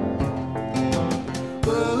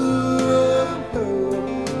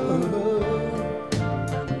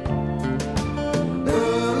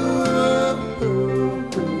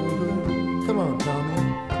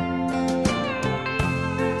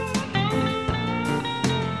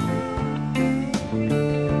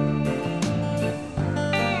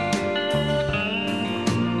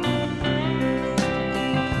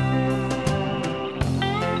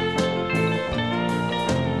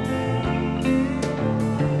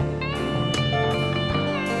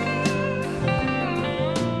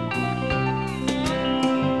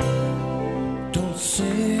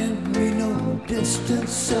 Distant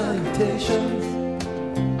salutations,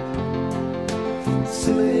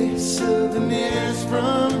 silly souvenirs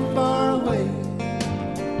from far away.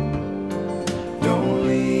 Don't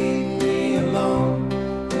leave me alone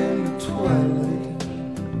in the twilight.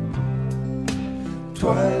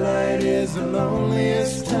 Twilight is the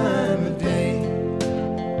loneliest time of day.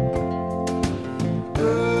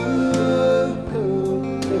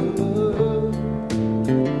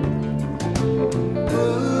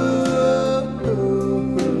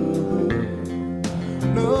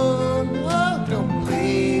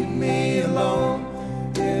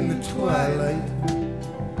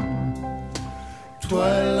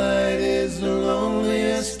 Twilight is the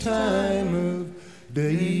loneliest time of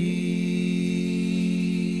day.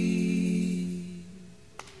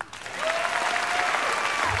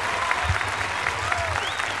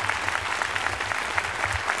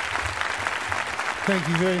 Thank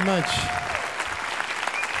you very much.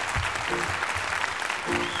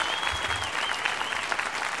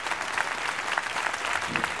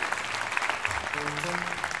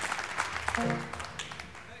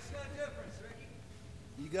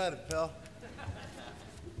 You got it, pal.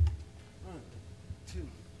 1, 2,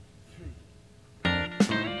 3.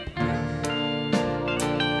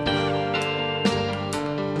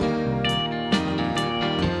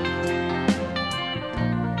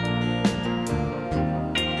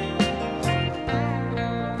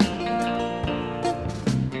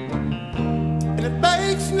 And it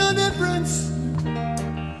makes no difference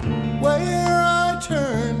where I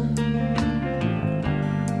turn.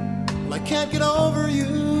 Well, I can't get over you,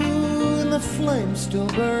 and the flame still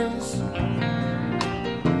burns.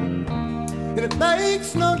 And it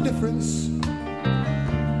makes no difference,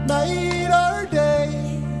 night or day.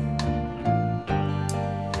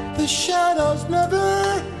 The shadows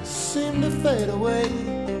never seem to fade away.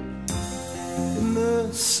 And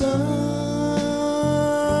the sun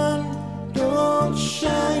don't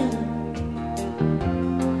shine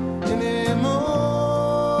anymore.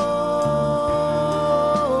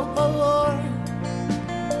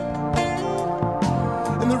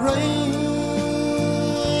 And the rain's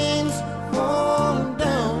falling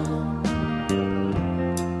down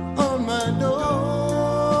on my door.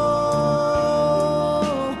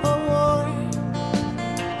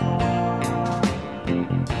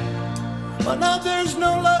 But now there's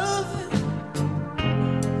no love.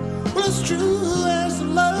 Well, it's true, there's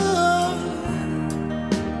love.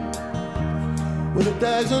 Well, it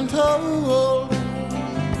dies untold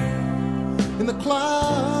in the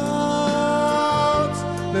clouds.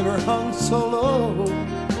 Never hung so low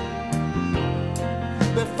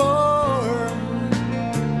before.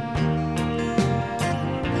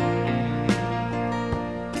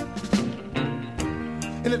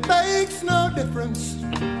 And it makes no difference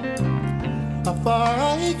how far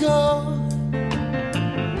I go.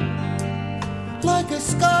 Like a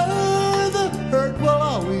scar, the hurt will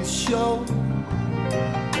always show.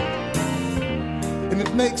 And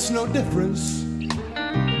it makes no difference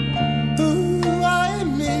who I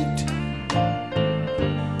meet.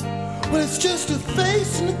 Well, it's just a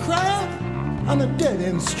face in the crowd on a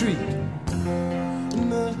dead-end street.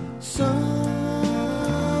 And the sun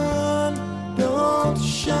don't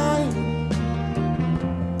shine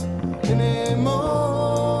anymore.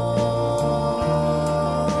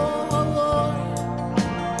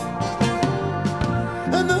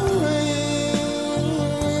 And the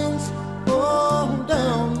rains fall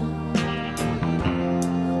down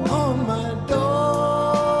on my door.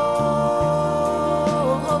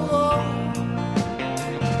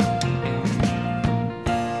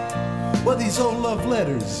 Well, these old love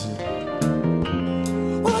letters,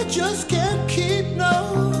 well, I just can't keep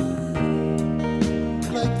no.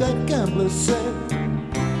 Like that gambler said,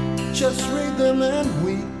 just read them and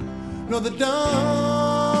weep. No, the dawn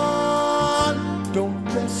don't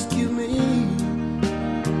rescue me.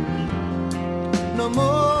 no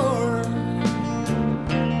more.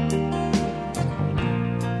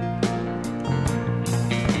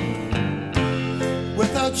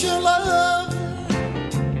 Without your love,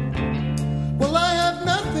 well, I have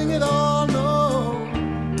nothing at all, no.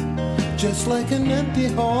 Just like an empty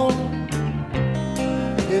hall,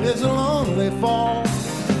 it is a lonely fall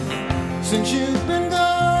since you've been gone.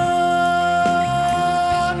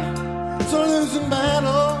 So losing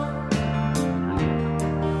battle,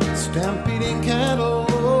 stampeding cattle,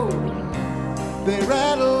 they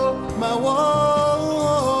rattle my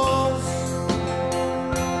walls.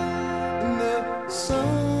 And the sun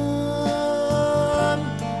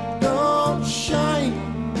don't shine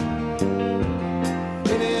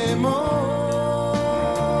anymore.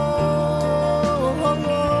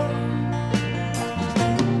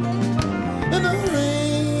 And the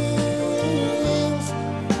rains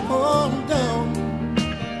fall down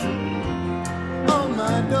on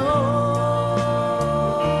my door.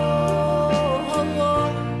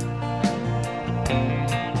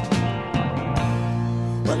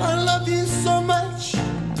 Well, I love you so much,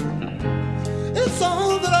 it's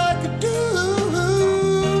all that I could do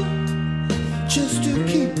just to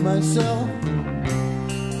keep myself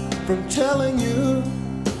from telling you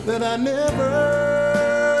that I never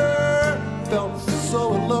felt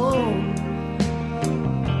so alone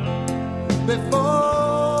before.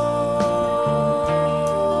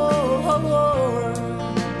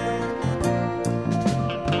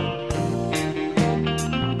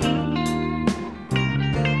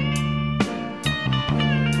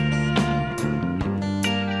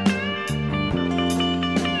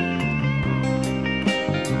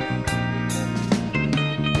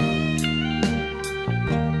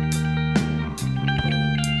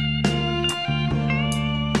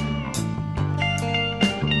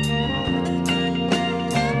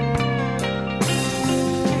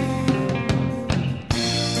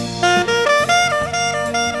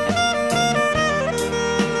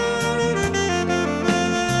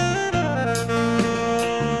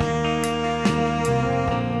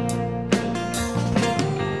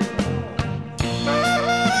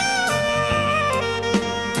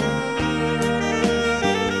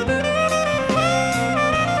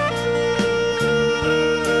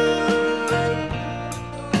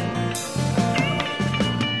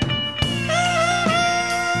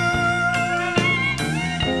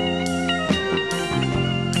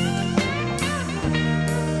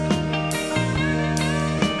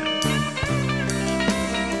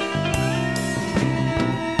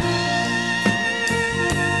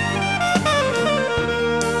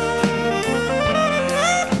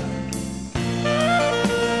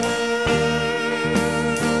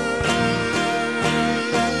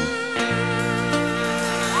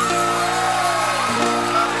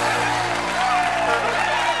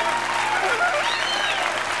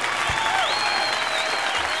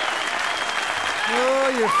 Oh,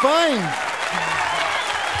 you're fine.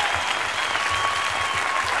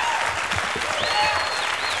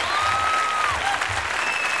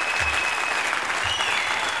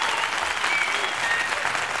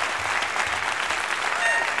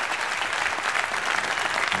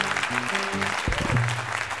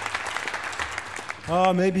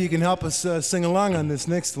 Oh, maybe you can help us sing along on this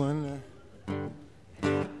next one.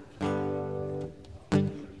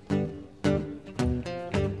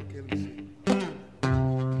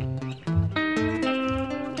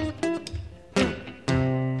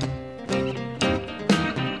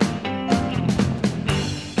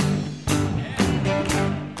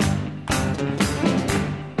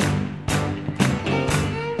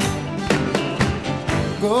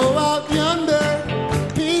 Go out yonder,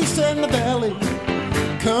 peace in the valley.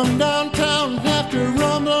 Come downtown, have to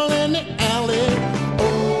rumble in the alley.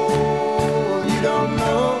 Oh, you don't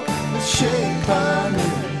know the shape I'm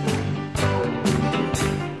in.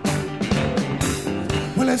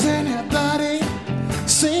 Well, has anybody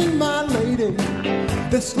seen my lady?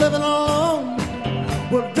 This living alone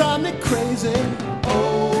will drive me crazy.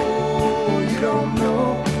 Oh, you don't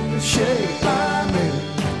know the shape I'm in.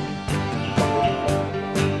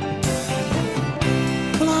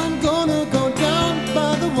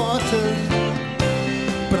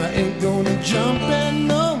 But I ain't gonna jump in,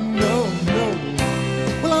 no, no, no.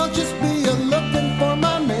 Well, I'll just be a-looking for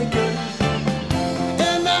my maker.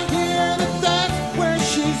 And I hear that that's where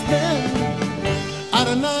she's been. Out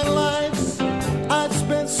of 9 lives, I've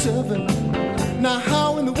spent 7. Now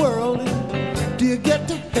how in the world do you get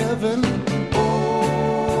to heaven?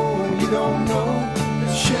 Oh, you don't know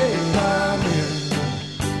the shape I'm in.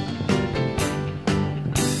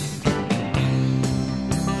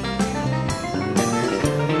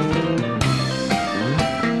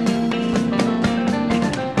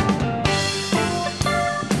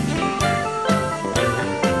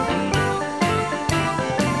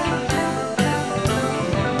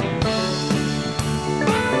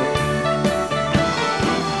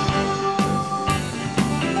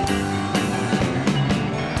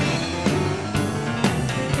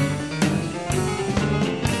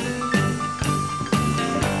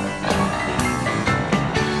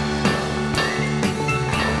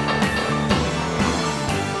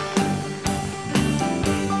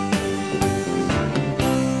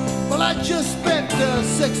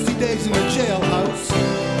 60 days in a jailhouse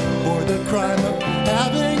for the crime of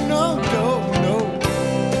having no dough, no.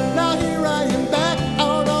 Now here I am back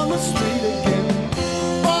out on the street again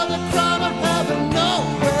for the crime of having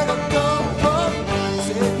nowhere to go.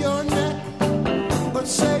 Save your neck, but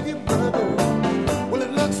save your brother. Well,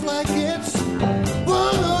 it looks like it's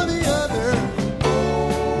one or the other. Oh,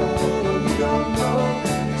 you don't know,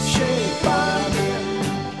 shaped by men.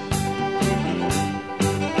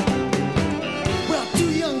 Well,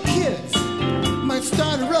 two young kids might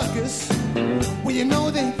start a ruckus. Well, you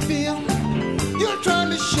know they feel you're trying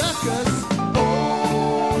to shuck us.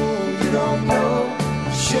 Oh, you don't know,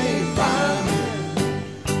 shaped by men.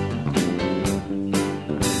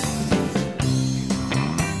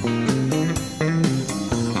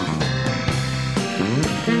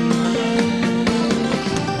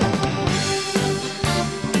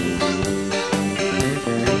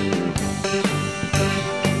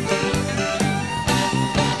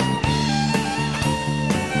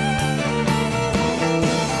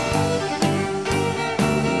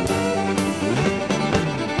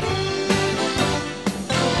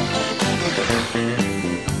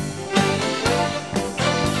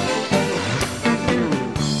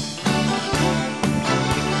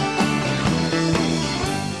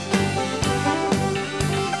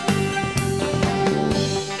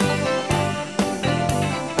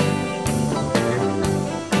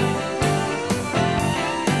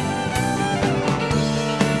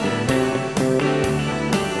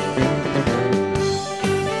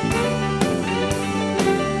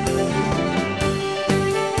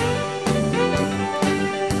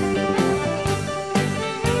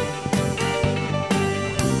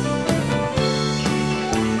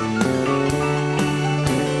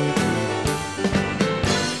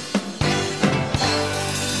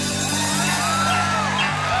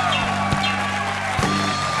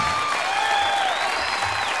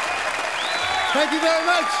 Thank you very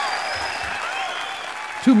much.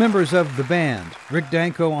 Two members of the band, Rick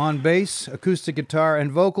Danko on bass, acoustic guitar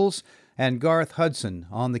and vocals, and Garth Hudson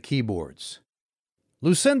on the keyboards.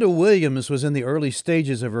 Lucinda Williams was in the early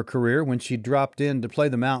stages of her career when she dropped in to play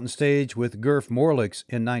the mountain stage with Gurf Morlix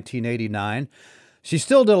in 1989. She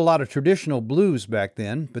still did a lot of traditional blues back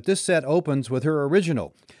then, but this set opens with her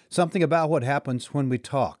original, Something About What Happens When We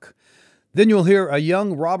Talk. Then you'll hear a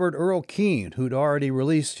young Robert Earl Keen, who'd already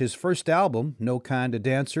released his first album, No Kind of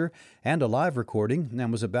Dancer, and a live recording,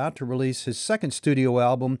 and was about to release his second studio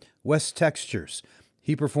album, West Textures.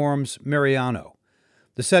 He performs Mariano.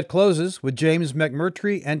 The set closes with James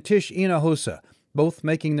McMurtry and Tish Hinojosa, both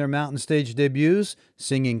making their mountain stage debuts,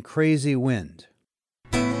 singing Crazy Wind.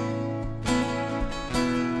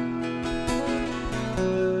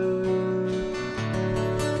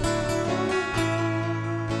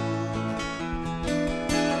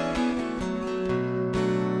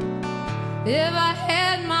 If I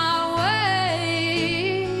had my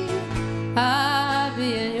way, I'd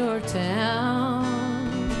be in your town.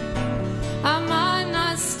 I might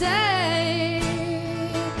not stay,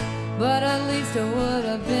 but at least I would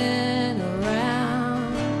have been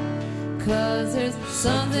around. 'Cause there's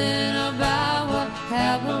something about what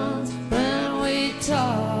happens when we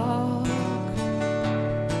talk.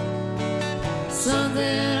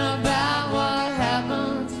 Something about what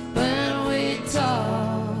happens when we talk.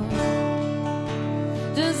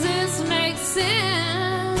 Does this make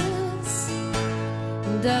sense?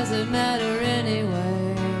 Does it matter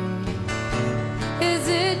anyway? Is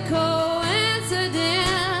it coincidence?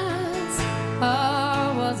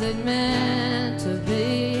 Or was it meant to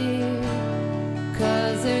be?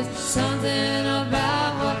 'Cause there's something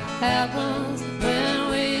about what happens when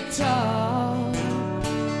we talk.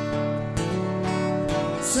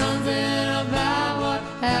 Something about what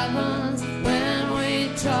happens when we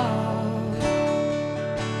talk.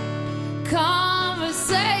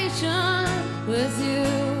 Conversation with you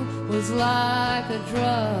was like a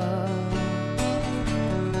drug.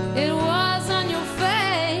 It was on your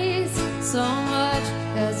face so much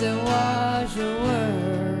as it was your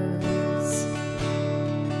words.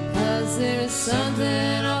 'Cause there's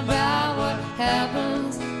something about what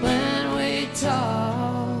happens when we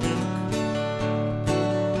talk.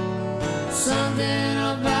 Something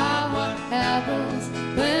about what happens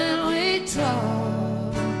when we talk.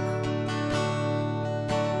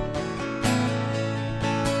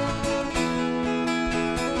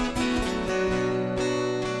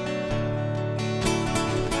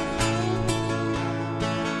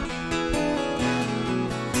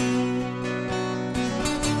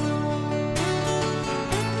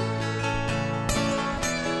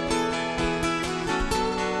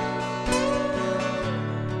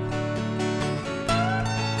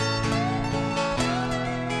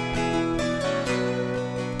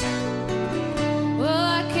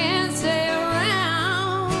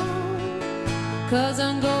 'cause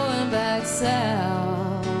I'm going back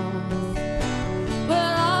south.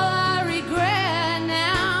 But all I regret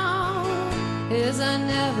now is I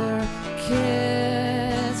never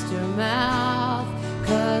kissed your mouth,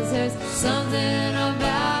 'cause there's something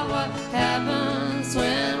about what happens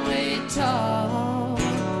when we talk.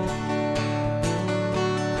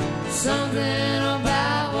 Something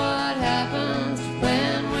about what happens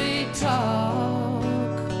when we talk.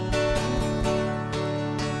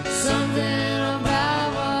 Something about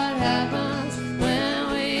what happens when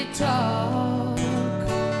we talk.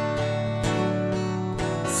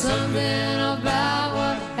 Something about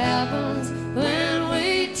what happens when we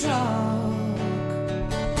talk.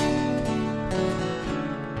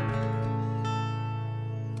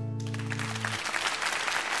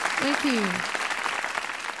 Thank you.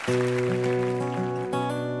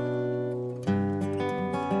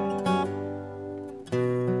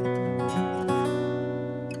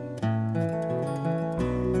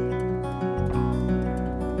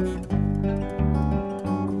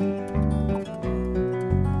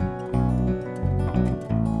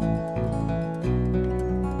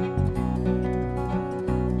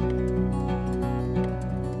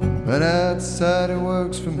 But outside he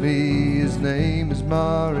works for me, his name is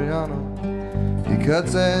Mariano. He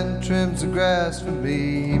cuts and trims the grass for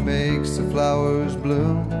me, he makes the flowers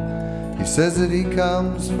bloom. He says that he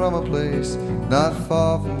comes from a place not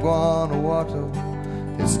far from Guanajuato.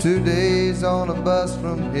 It's 2 days on a bus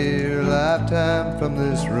from here, a lifetime from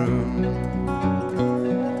this room.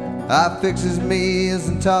 I fix his meals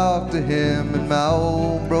and talk to him in my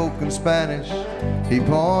old broken Spanish. He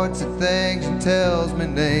points at things and tells me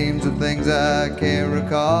names of things I can't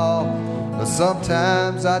recall. But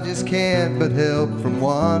sometimes I just can't but help from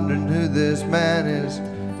wondering who this man is,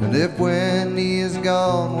 and if when he is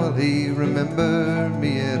gone will he remember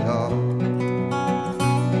me at all.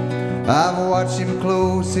 I've watched him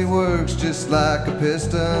close, he works just like a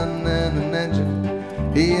piston in an engine.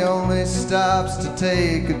 He only stops to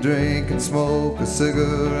take a drink and smoke a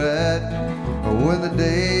cigarette. But when the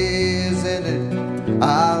day is ended,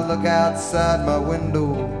 I look outside my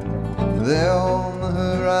window. There on the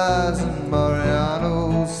horizon,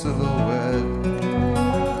 Mariano's silhouette.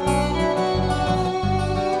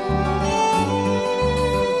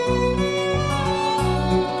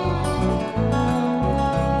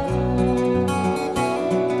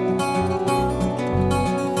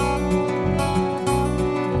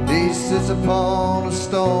 He sits upon a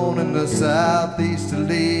stone in the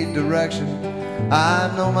southeasterly direction. I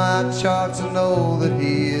know my charts and know that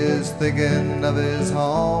he is thinking of his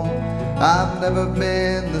home. I've never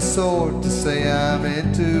been the sort to say I'm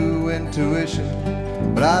into intuition,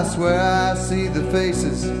 but I swear I see the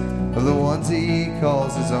faces of the ones he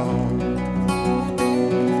calls his own.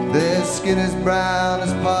 Their skin is brown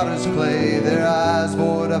as potter's clay, their eyes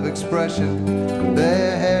void of expression.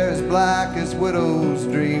 Their hair is black as widow's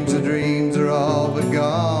dreams, the dreams are all but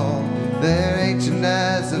gone. They're ancient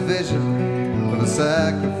as a vision of a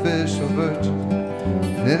sacrificial virgin.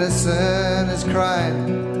 Innocent as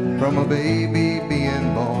crying from a baby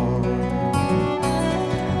being born.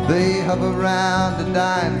 They hover around a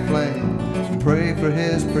dying flame and pray for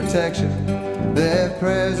his protection. Their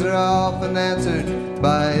prayers are often answered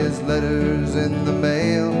by his letters in the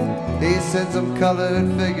mail. He sends them colored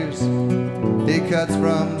figures he cuts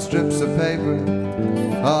from strips of paper.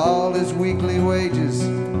 All his weekly wages,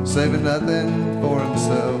 saving nothing for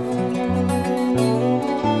himself.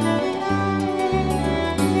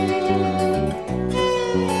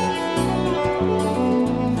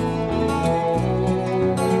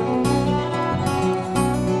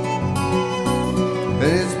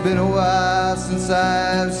 It's been a while since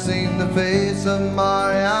I've seen the face of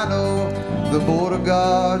Mariano. The border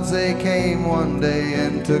guards, they came one day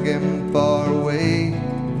and took him far away.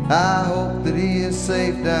 I hope that he is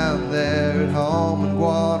safe down there at home in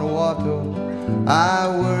Guanajuato. I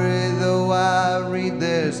worry though I read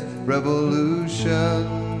there's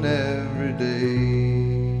revolution every day.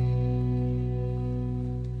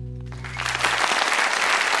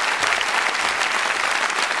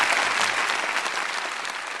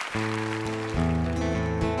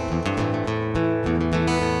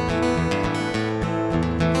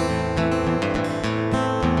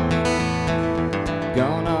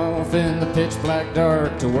 Gone off in the pitch black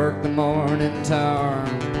dark to work the morning tower.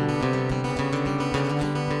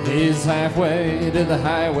 He's halfway to the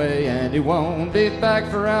highway and he won't be back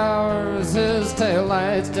for hours. His tail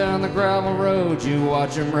lights down the gravel road, you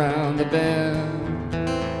watch him round the bend.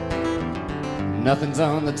 Nothing's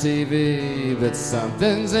on the TV, but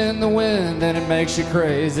something's in the wind and it makes you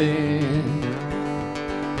crazy.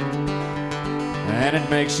 And it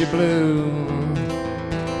makes you blue.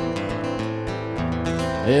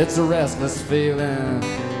 It's a restless feeling,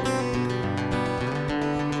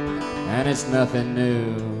 and it's nothing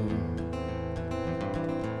new.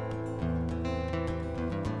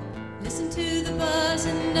 Listen to the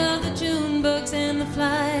buzzing of the June bugs and the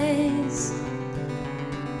flies.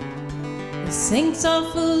 The sinks are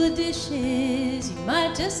full of dishes. You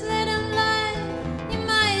might just let them lie. You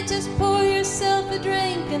might just pour yourself a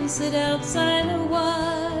drink and sit outside a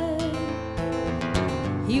while.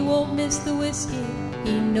 He won't miss the whiskey.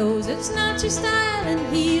 He knows it's not your style, and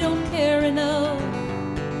he don't care enough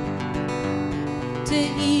to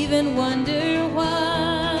even wonder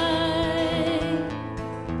why.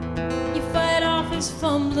 You fight off his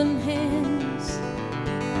fumbling hands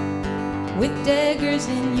with daggers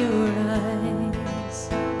in your eyes.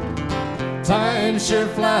 Time sure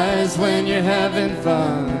flies when you're having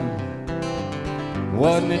fun.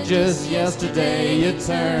 Wasn't it just yesterday you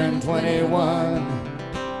turned 21?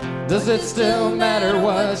 Does it still matter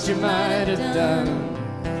what you might have done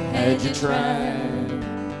had you tried?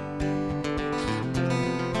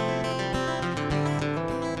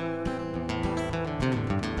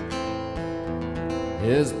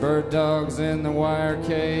 His bird dogs in the wire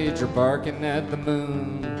cage are barking at the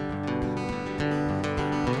moon.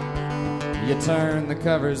 You turn the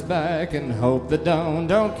covers back and hope the dawn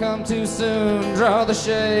don't come too soon. Draw the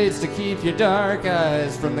shades to keep your dark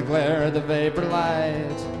eyes from the glare of the vapor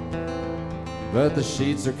light. But the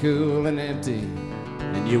sheets are cool and empty,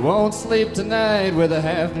 and you won't sleep tonight with a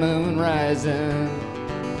half moon rising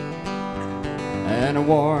and a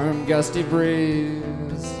warm gusty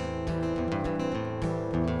breeze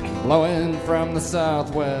blowing from the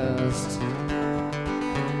southwest,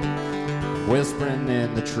 whispering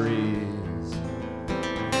in the trees.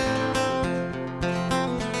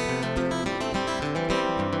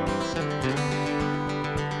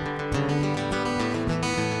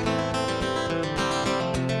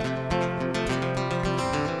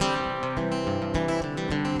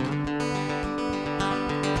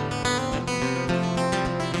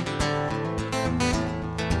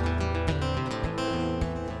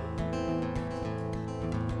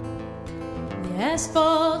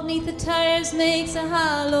 Asphalt neath the tires makes a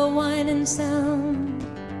hollow whining sound,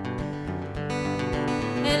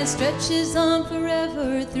 and it stretches on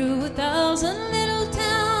forever through 1,000 little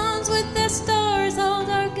towns with their stars all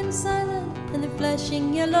dark and silent and their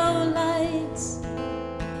flashing yellow lights.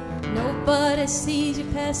 Nobody sees you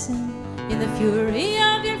passing in the fury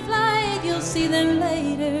of your flight. You'll see them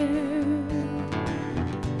later,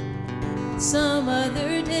 some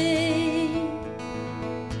other day.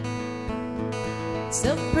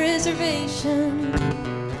 Self-preservation,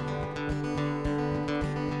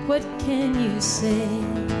 what can you say?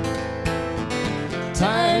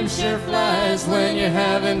 Time sure flies when you're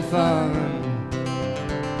having fun.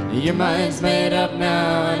 Your mind's made up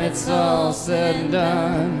now and it's all said and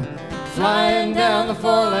done. Flying down the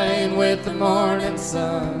 4-lane with the morning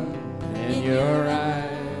sun in your eyes.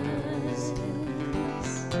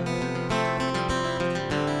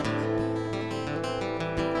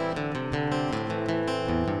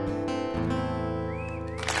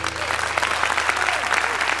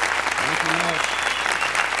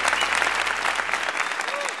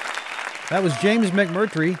 That was James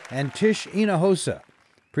McMurtry and Tish Hinojosa,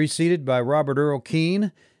 preceded by Robert Earl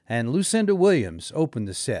Keen and Lucinda Williams opened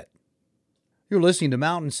the set. You're listening to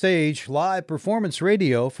Mountain Stage, live performance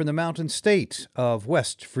radio from the Mountain State of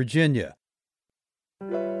West Virginia.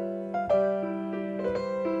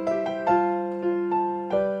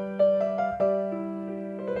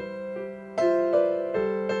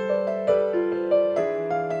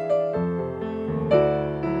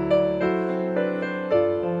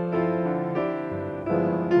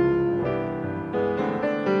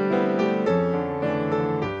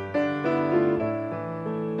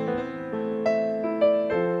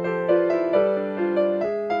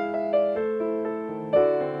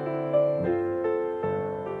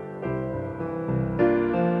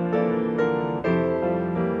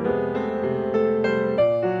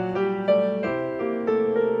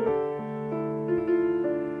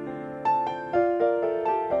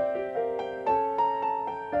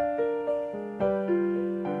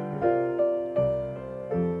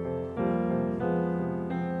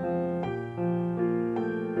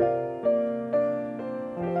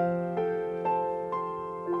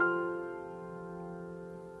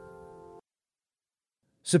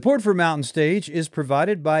 Support for Mountain Stage is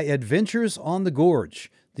provided by Adventures on the Gorge,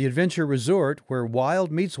 the adventure resort where wild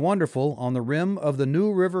meets wonderful on the rim of the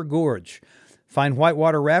New River Gorge. Find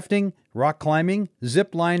whitewater rafting, rock climbing,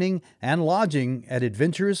 zip lining, and lodging at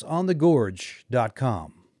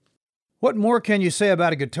adventuresonthegorge.com. What more can you say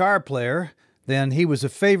about a guitar player Then he was a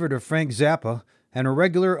favorite of Frank Zappa and a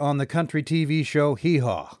regular on the country TV show Hee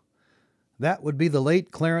Haw. That would be the late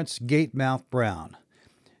Clarence Gatemouth Brown.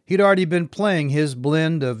 He'd already been playing his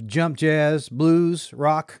blend of jump jazz, blues,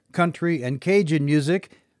 rock, country, and Cajun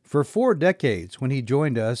music for 4 decades when he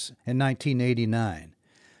joined us in 1989.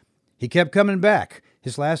 He kept coming back.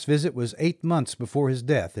 His last visit was 8 months before his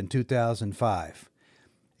death in 2005.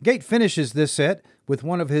 Gate finishes this set with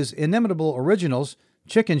one of his inimitable originals,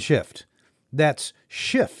 Chicken Shift. That's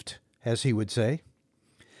shift, as he would say.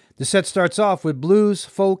 The set starts off with blues,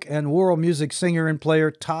 folk, and world music singer and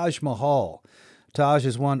player Taj Mahal. Taj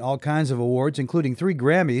has won all kinds of awards, including 3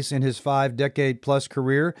 Grammys in his 5-decade-plus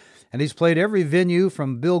career, and he's played every venue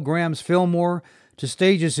from Bill Graham's Fillmore to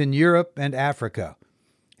stages in Europe and Africa.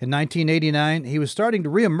 In 1989, he was starting to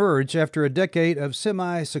reemerge after a decade of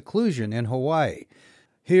semi-seclusion in Hawaii.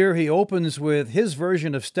 Here he opens with his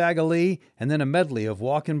version of Stagger Lee and then a medley of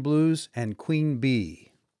Walkin' Blues and Queen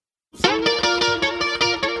Bee.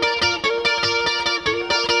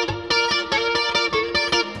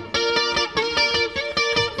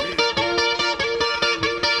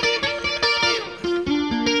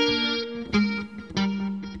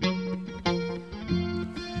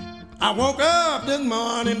 I woke up this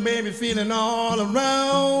morning, baby, feeling all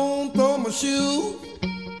around, throw my shoes.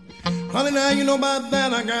 Honey, now you know about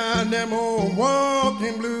that, I got them old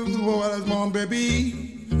walking blues, boy, this morning,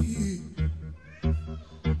 baby.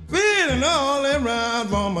 Feeling all around,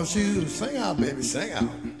 throw my shoes. Sing out, baby, sing out.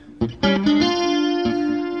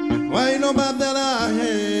 Why you know about that, I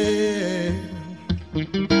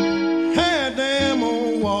had them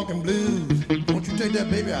old walking blues. Won't you take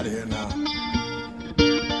that baby out of here now?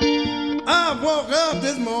 I woke up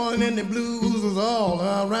this morning and the blues was all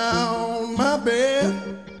around my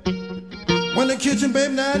bed. When the kitchen,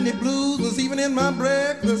 baby, now the blues was even in my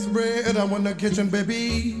breakfast bread. I went to the kitchen,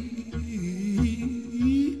 baby,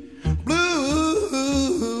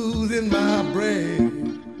 blues in my bread.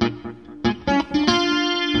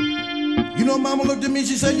 You know, Mama looked at me,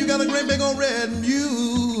 she said, you got a great big old red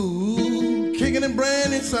mule kicking and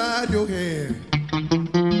brand inside your head.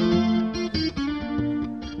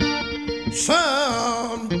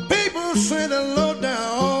 Some people say the low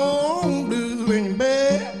down blues ain't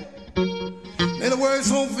bad. They're the worst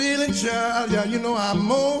home feeling child. Yeah, you know I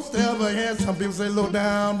most ever had. Some people say low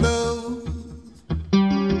down blues.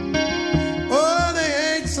 Oh,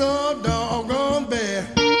 they ain't so doggone bad.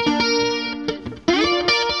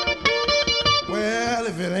 Well,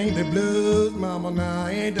 if it ain't the blues, mama, now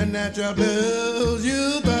ain't the natural blues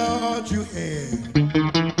you thought you had.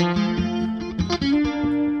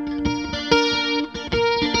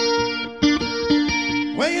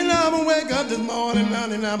 Well, you know, I'm gonna wake up this morning,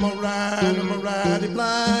 honey, and I'm gonna ride the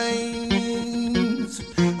blinds.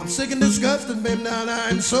 I'm sick and disgusted, baby, now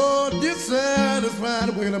I'm so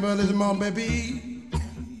dissatisfied waking up early this morning, baby.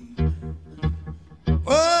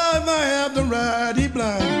 Oh, if I have to ride the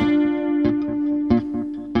blind.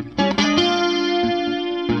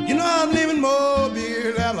 You know, I'm leaving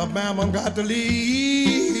Mobile, Alabama, got to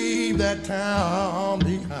leave that town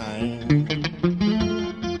behind.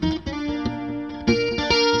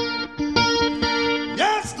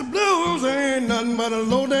 Ain't nothing but a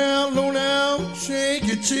low down, shake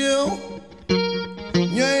it chill.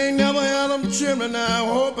 You ain't never had them children, I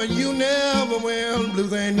hope you never will.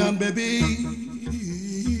 Blues ain't nothing, baby,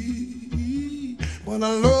 but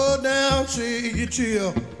a low down, shake it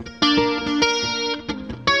chill.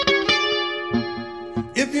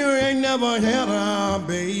 If you ain't never had a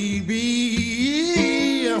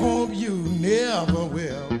baby, I hope you never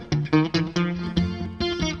will.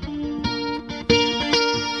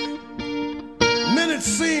 Minutes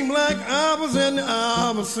seem like hours and the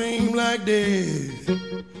hours seem like days.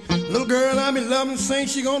 Little girl I be loving saying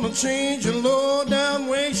she gonna change her low down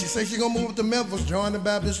way. She say she gonna move to Memphis, join the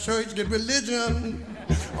Baptist church, get religion,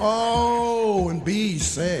 oh, and be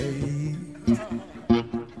saved.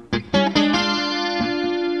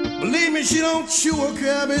 Believe me, she don't chew a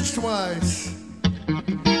cabbage twice,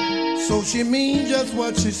 so she mean just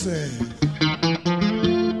what she says.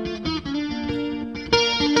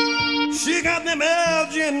 She got them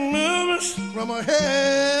Elgin moves from her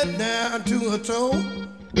head down to her toe.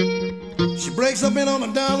 She breaks up in on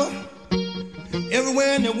a dollar.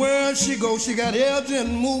 Everywhere in the world she goes, she got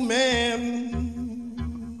Elgin movement.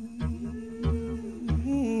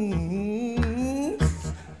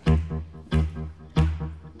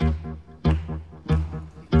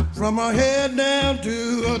 From her head down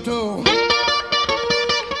to her toe.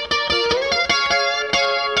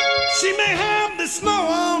 She may have the snow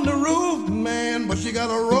on the roof, man, but she got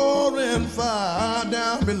a roaring fire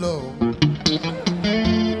down below.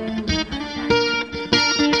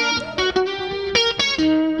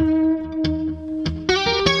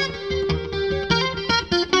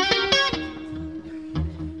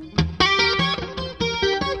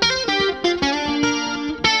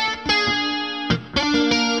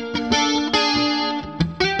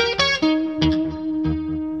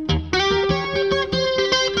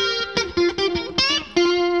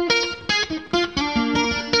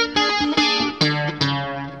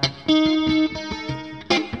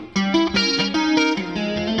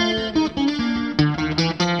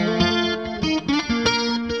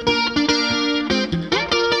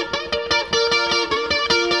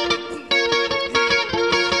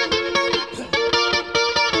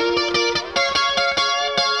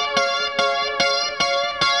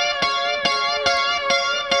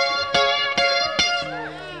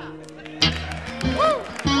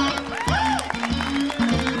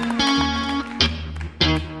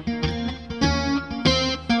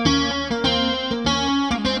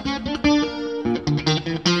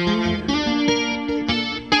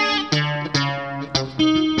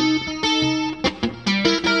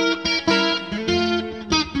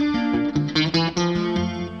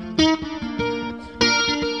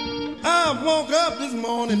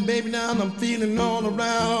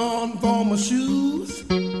 shoes.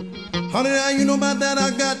 Honey, now you know about that,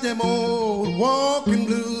 I got them old walking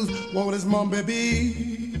blues. Walk this mom, baby.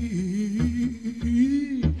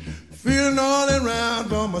 Feeling all around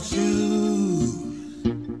for my shoes.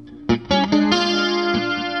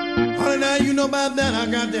 Honey, now you know about that, I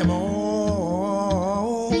got them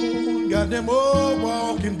old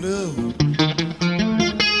walking blues.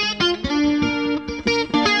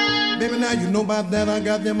 Baby, now you know about that, I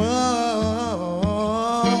got them old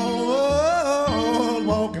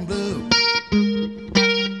walking blues.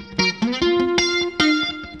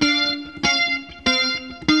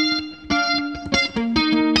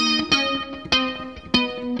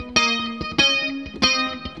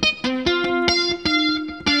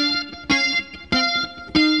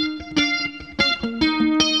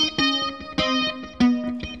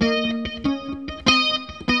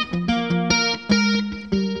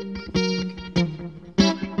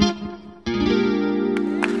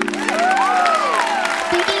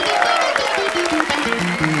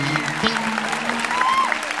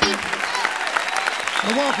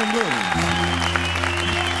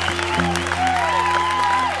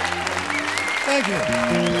 Thank you.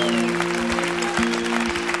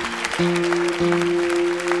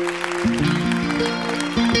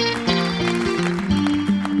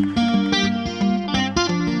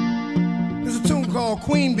 There's a tune called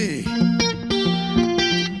Queen Bee.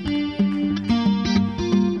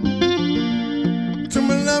 To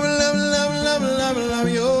my love, love, love, love, love, love,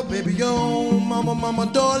 yo, baby, yo, mama, mama,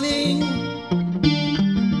 darling.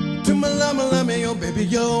 To my love, love, yo, baby,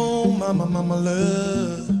 yo, mama, mama,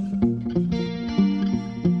 love.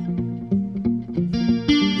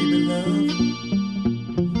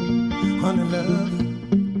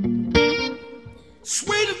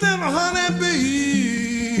 Sweeter than a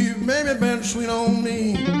honeybee, baby, been sweet on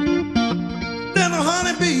me. Than a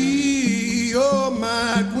honeybee, oh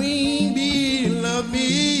my queen bee, love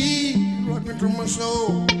me, rock me to my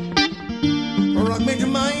soul, rock me to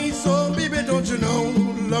my soul, baby, don't you know?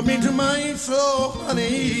 Love me to my soul,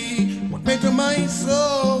 honey, rock me to my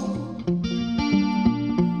soul.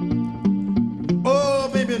 Oh,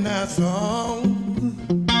 baby, that's all.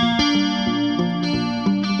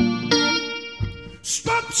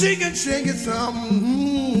 Stop shaking, shaking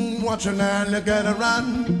some. Watch her now, look at her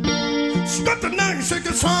run. Stop the night, shake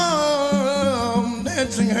it some.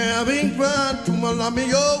 Dancing, having fun. To my love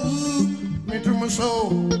me, oh, me to my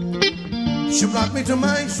soul. She rock me to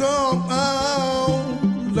my soul. Oh,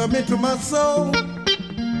 love me to my soul.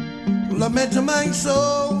 Love me to my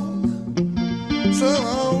soul. So,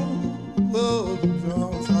 oh,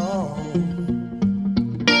 so.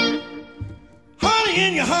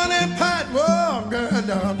 In your honey pot, whoa, girl,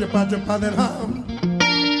 down the pot and hum.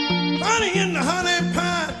 Honey in the honey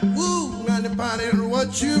pot, woo, honey pot, and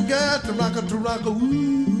what you got to rock,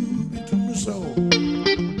 woo, to my soul.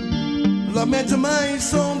 Love me to my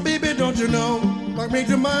soul, baby, don't you know? Rock me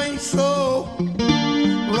to my soul,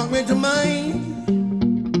 rock me to my.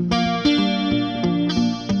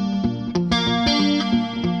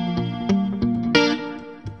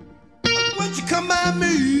 Won't you come by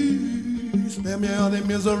me? Spare me all the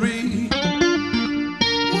misery.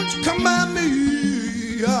 Won't you come by me?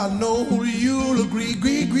 I know you'll agree,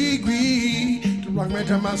 to rock me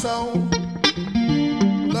to my soul.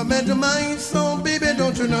 Love me to my soul, baby,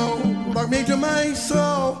 don't you know? Rock me to my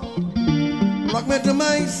soul. Rock me to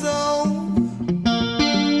my soul.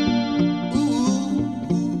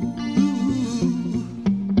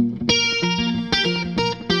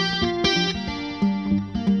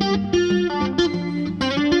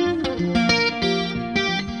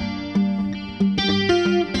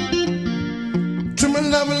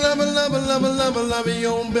 Love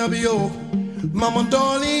yo, baby, yo, mama,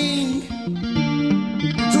 darling.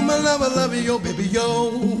 To my love, yo, baby,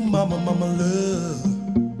 yo, mama, mama, love.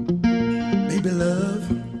 Baby, love.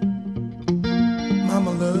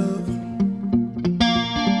 Mama, love.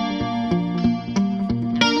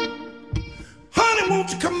 Honey,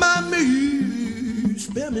 won't you come by me?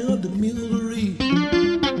 Spare me of the misery.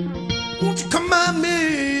 Won't you come by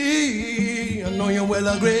me? I know you well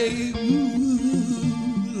agree.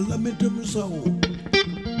 Love me to my soul.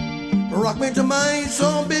 Rock me to my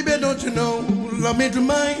soul, baby, don't you know? Love me to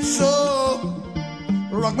my soul.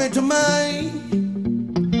 Rock me to my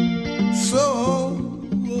soul.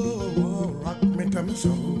 Oh, rock me to my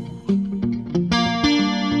soul.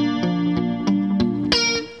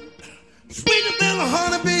 Sweeter than a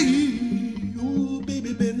honeybee. Oh,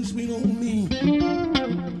 baby, been sweet on me.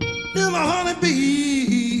 Than a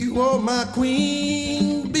honeybee. Oh, my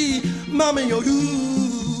queen bee. Mommy, you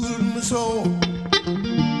my soul.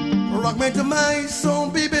 Rock me to my soul,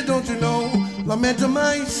 baby, don't you know? Lament to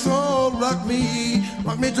my soul, rock me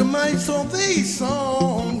to my soul. These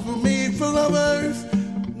songs were made for lovers.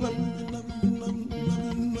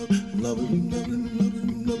 Lovers.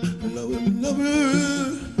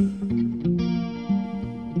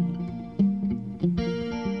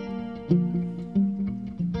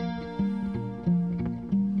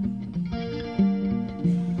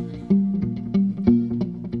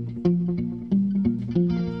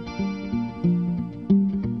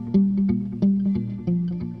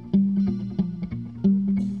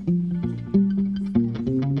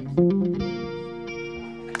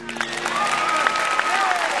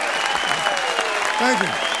 Thank you.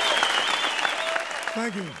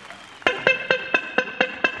 Thank you.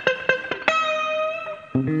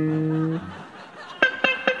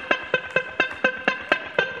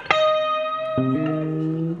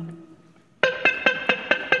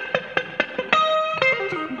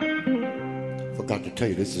 Forgot to tell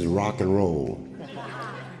you, this is rock and roll.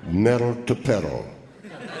 Metal to pedal.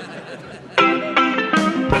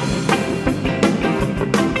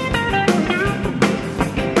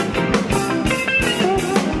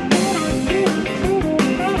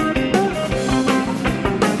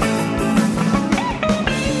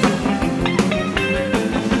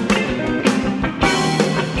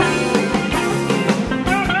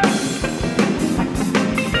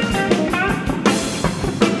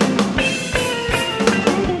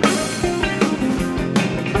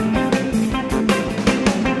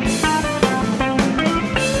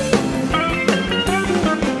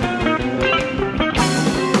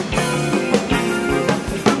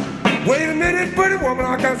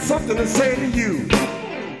 Something to say to you.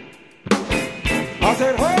 I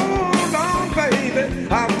said, hold on, baby,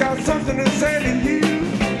 I've got something to say to you.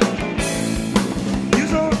 You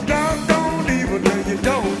so doggone evil that you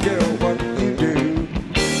don't care what you do.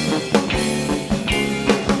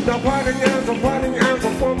 Now whiting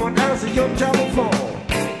answer for my answer your telephone.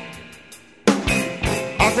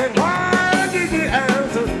 I said, why did you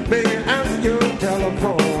answer, baby, answer your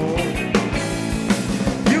telephone?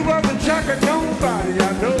 You wasn't checking nobody, I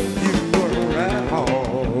know you were at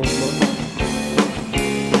home.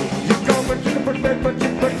 You go, but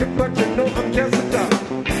you know I'm just a duck.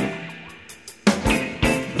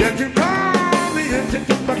 Yeah, you call me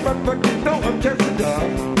but you know I'm just a duck.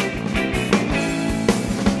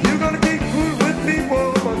 You're gonna be cool with me,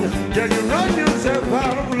 woman. Yeah, you run yourself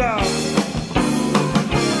out of love.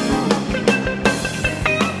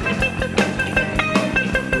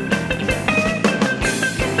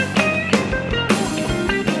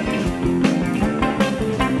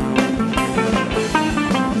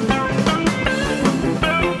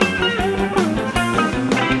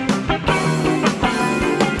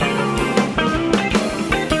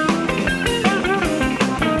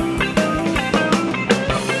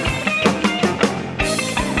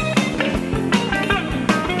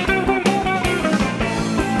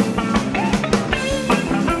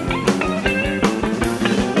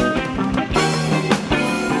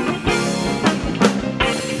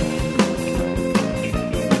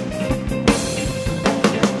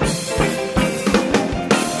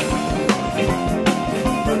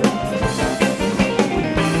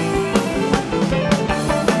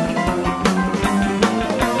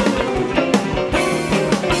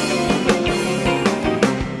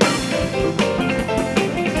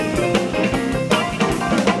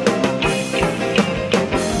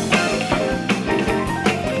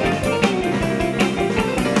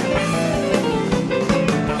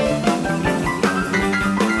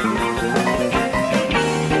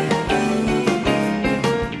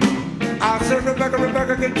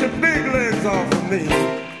 Rebecca, get your big legs off of me.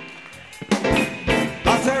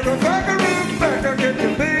 I said, Rebecca, get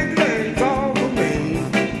your big legs off of me.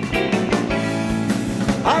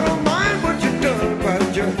 I don't mind what you're doing,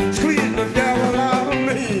 but you're squeezing the devil out of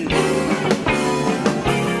me.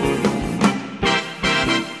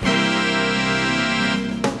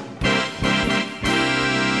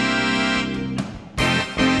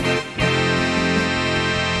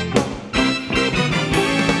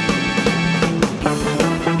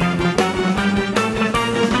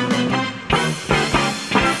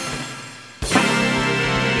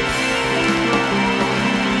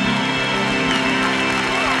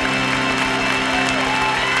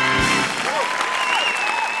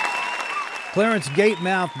 Clarence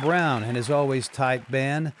Gatemouth Brown and his always tight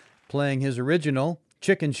band playing his original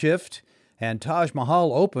Chicken Shift, and Taj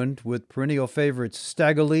Mahal opened with perennial favorites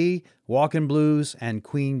Stagger Lee, Walkin' Blues, and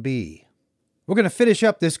Queen Bee. We're going to finish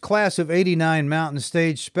up this Class of '89 Mountain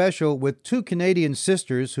Stage special with two Canadian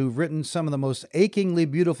sisters who've written some of the most achingly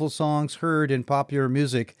beautiful songs heard in popular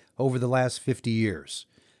music over the last 50 years,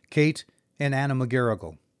 Kate and Anna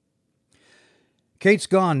McGarrigle. Kate's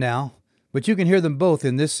gone now, but you can hear them both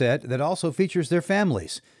in this set that also features their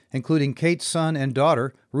families, including Kate's son and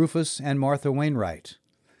daughter, Rufus and Martha Wainwright.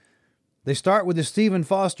 They start with the Stephen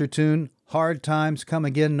Foster tune, Hard Times Come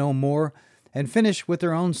Again No More, and finish with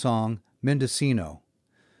their own song, Mendocino.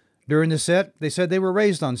 During the set, they said they were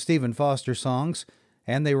raised on Stephen Foster songs,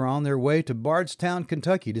 and they were on their way to Bardstown,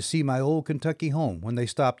 Kentucky to see my old Kentucky home when they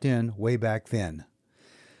stopped in way back then.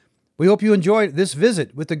 We hope you enjoyed this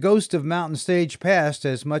visit with the Ghost of Mountain Stage Past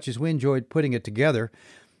as much as we enjoyed putting it together.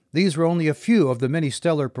 These were only a few of the many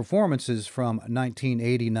stellar performances from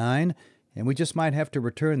 1989, and we just might have to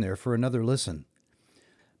return there for another listen.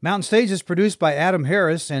 Mountain Stage is produced by Adam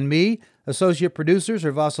Harris and me. Associate producers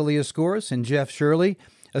are Vasilia Skouras and Jeff Shirley.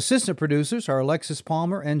 Assistant producers are Alexis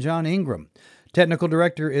Palmer and John Ingram. Technical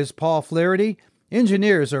director is Paul Flaherty.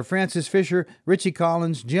 Engineers are Francis Fisher, Richie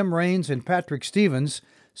Collins, Jim Raines, and Patrick Stevens.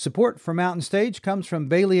 Support for Mountain Stage comes from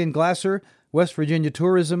Bailey and Glasser, West Virginia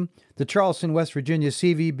Tourism, the Charleston, West Virginia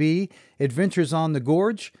CVB, Adventures on the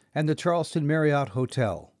Gorge, and the Charleston Marriott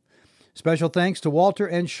Hotel. Special thanks to Walter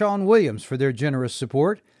and Sean Williams for their generous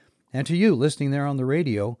support, and to you listening there on the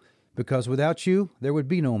radio, because without you, there would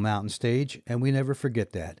be no Mountain Stage, and we never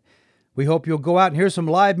forget that. We hope you'll go out and hear some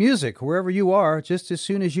live music wherever you are just as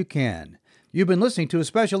soon as you can. You've been listening to a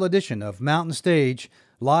special edition of Mountain Stage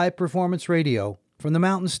Live Performance Radio from the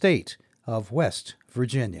Mountain State of West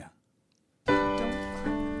Virginia.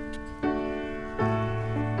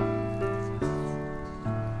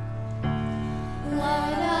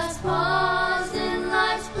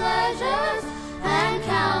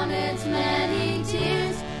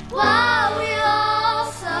 While we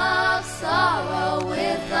all sub sorrow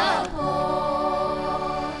with the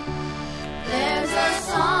poor, there's a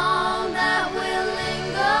song that will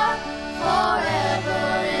linger forever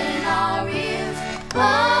in our ears. Oh,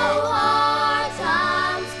 hard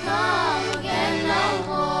times come again no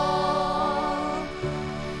more.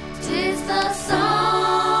 'Tis the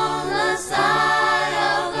song, the sigh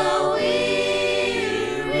of the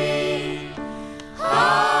weary.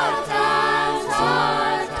 Hard times,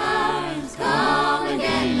 hard times come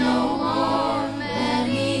again no more.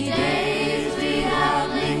 Many days we have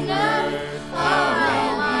lingered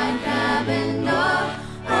around my cabin door.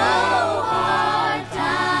 Oh, hard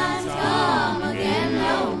times come again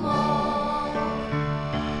no more.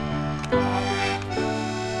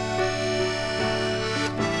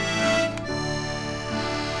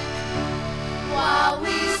 While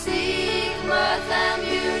we seek mirth and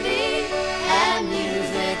beauty and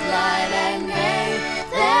music light and gay,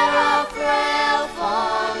 there are frail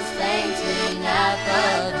forms fainting at the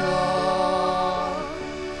door.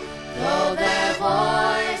 Though their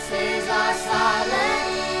voices are silent,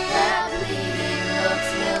 their pleading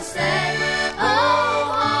looks will say, oh,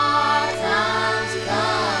 hard times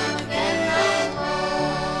come again no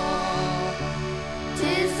more.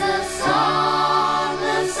 'Tis the song,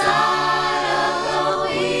 the sigh of the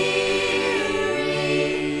weary.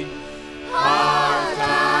 Hard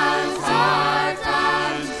times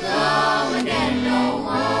come again no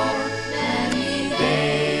more. Many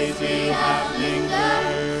days we have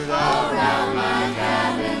lingered around my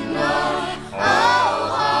cabin door. Oh,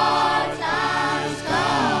 hard times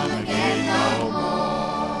come again no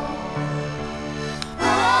more.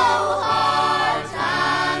 Oh, hard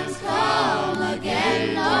times come again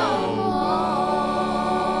no more.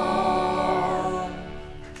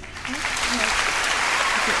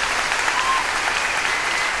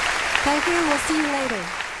 Thank you. We'll see you later.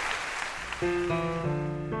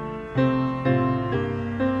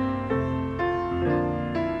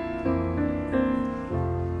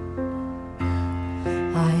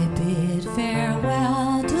 I bid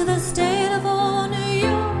farewell to the state of old New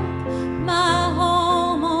York, my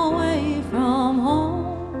home away from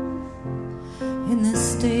home. In the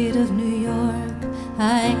state of New York,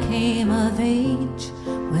 I came of age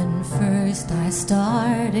when first I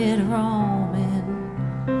started roaming.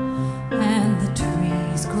 And the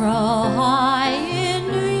trees grow high in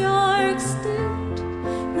New York State,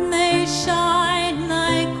 and they shine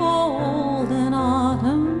like gold in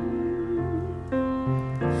autumn.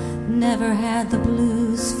 Never had the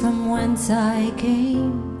blues from whence I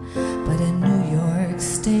came, but in New York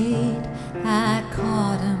State I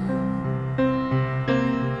caught 'em.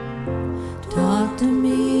 Talk to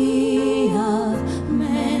me of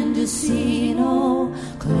Mendocino,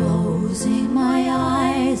 closing my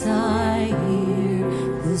eyes I hear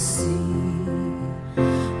the sea.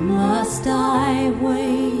 Must I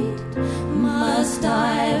wait? Must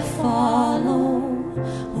I follow?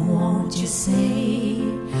 Won't you say,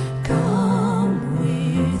 come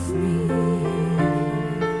with me?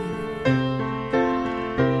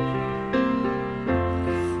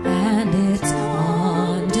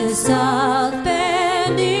 South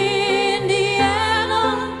Bend, Indiana,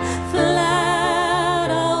 flat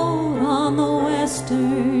out on the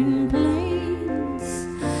western plains.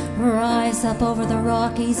 Rise up over the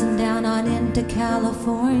Rockies and down on into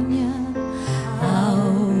California,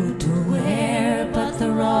 out to where but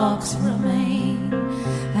the rocks remain,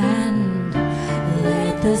 and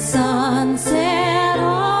let the sun set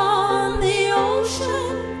on the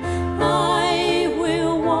ocean. I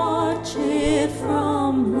will watch it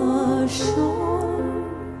from the shore.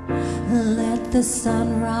 Let the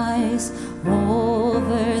sun rise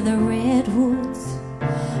over the redwoods.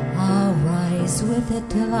 I'll rise with it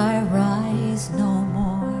till I rise no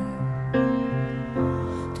more.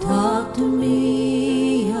 Talk to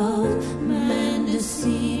me of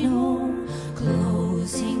Mendocino.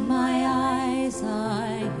 Closing my eyes,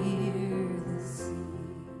 I hear the sea.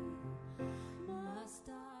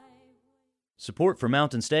 Support for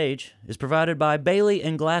Mountain Stage is provided by Bailey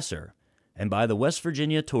and Glasser and by the West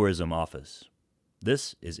Virginia Tourism Office.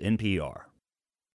 This is NPR.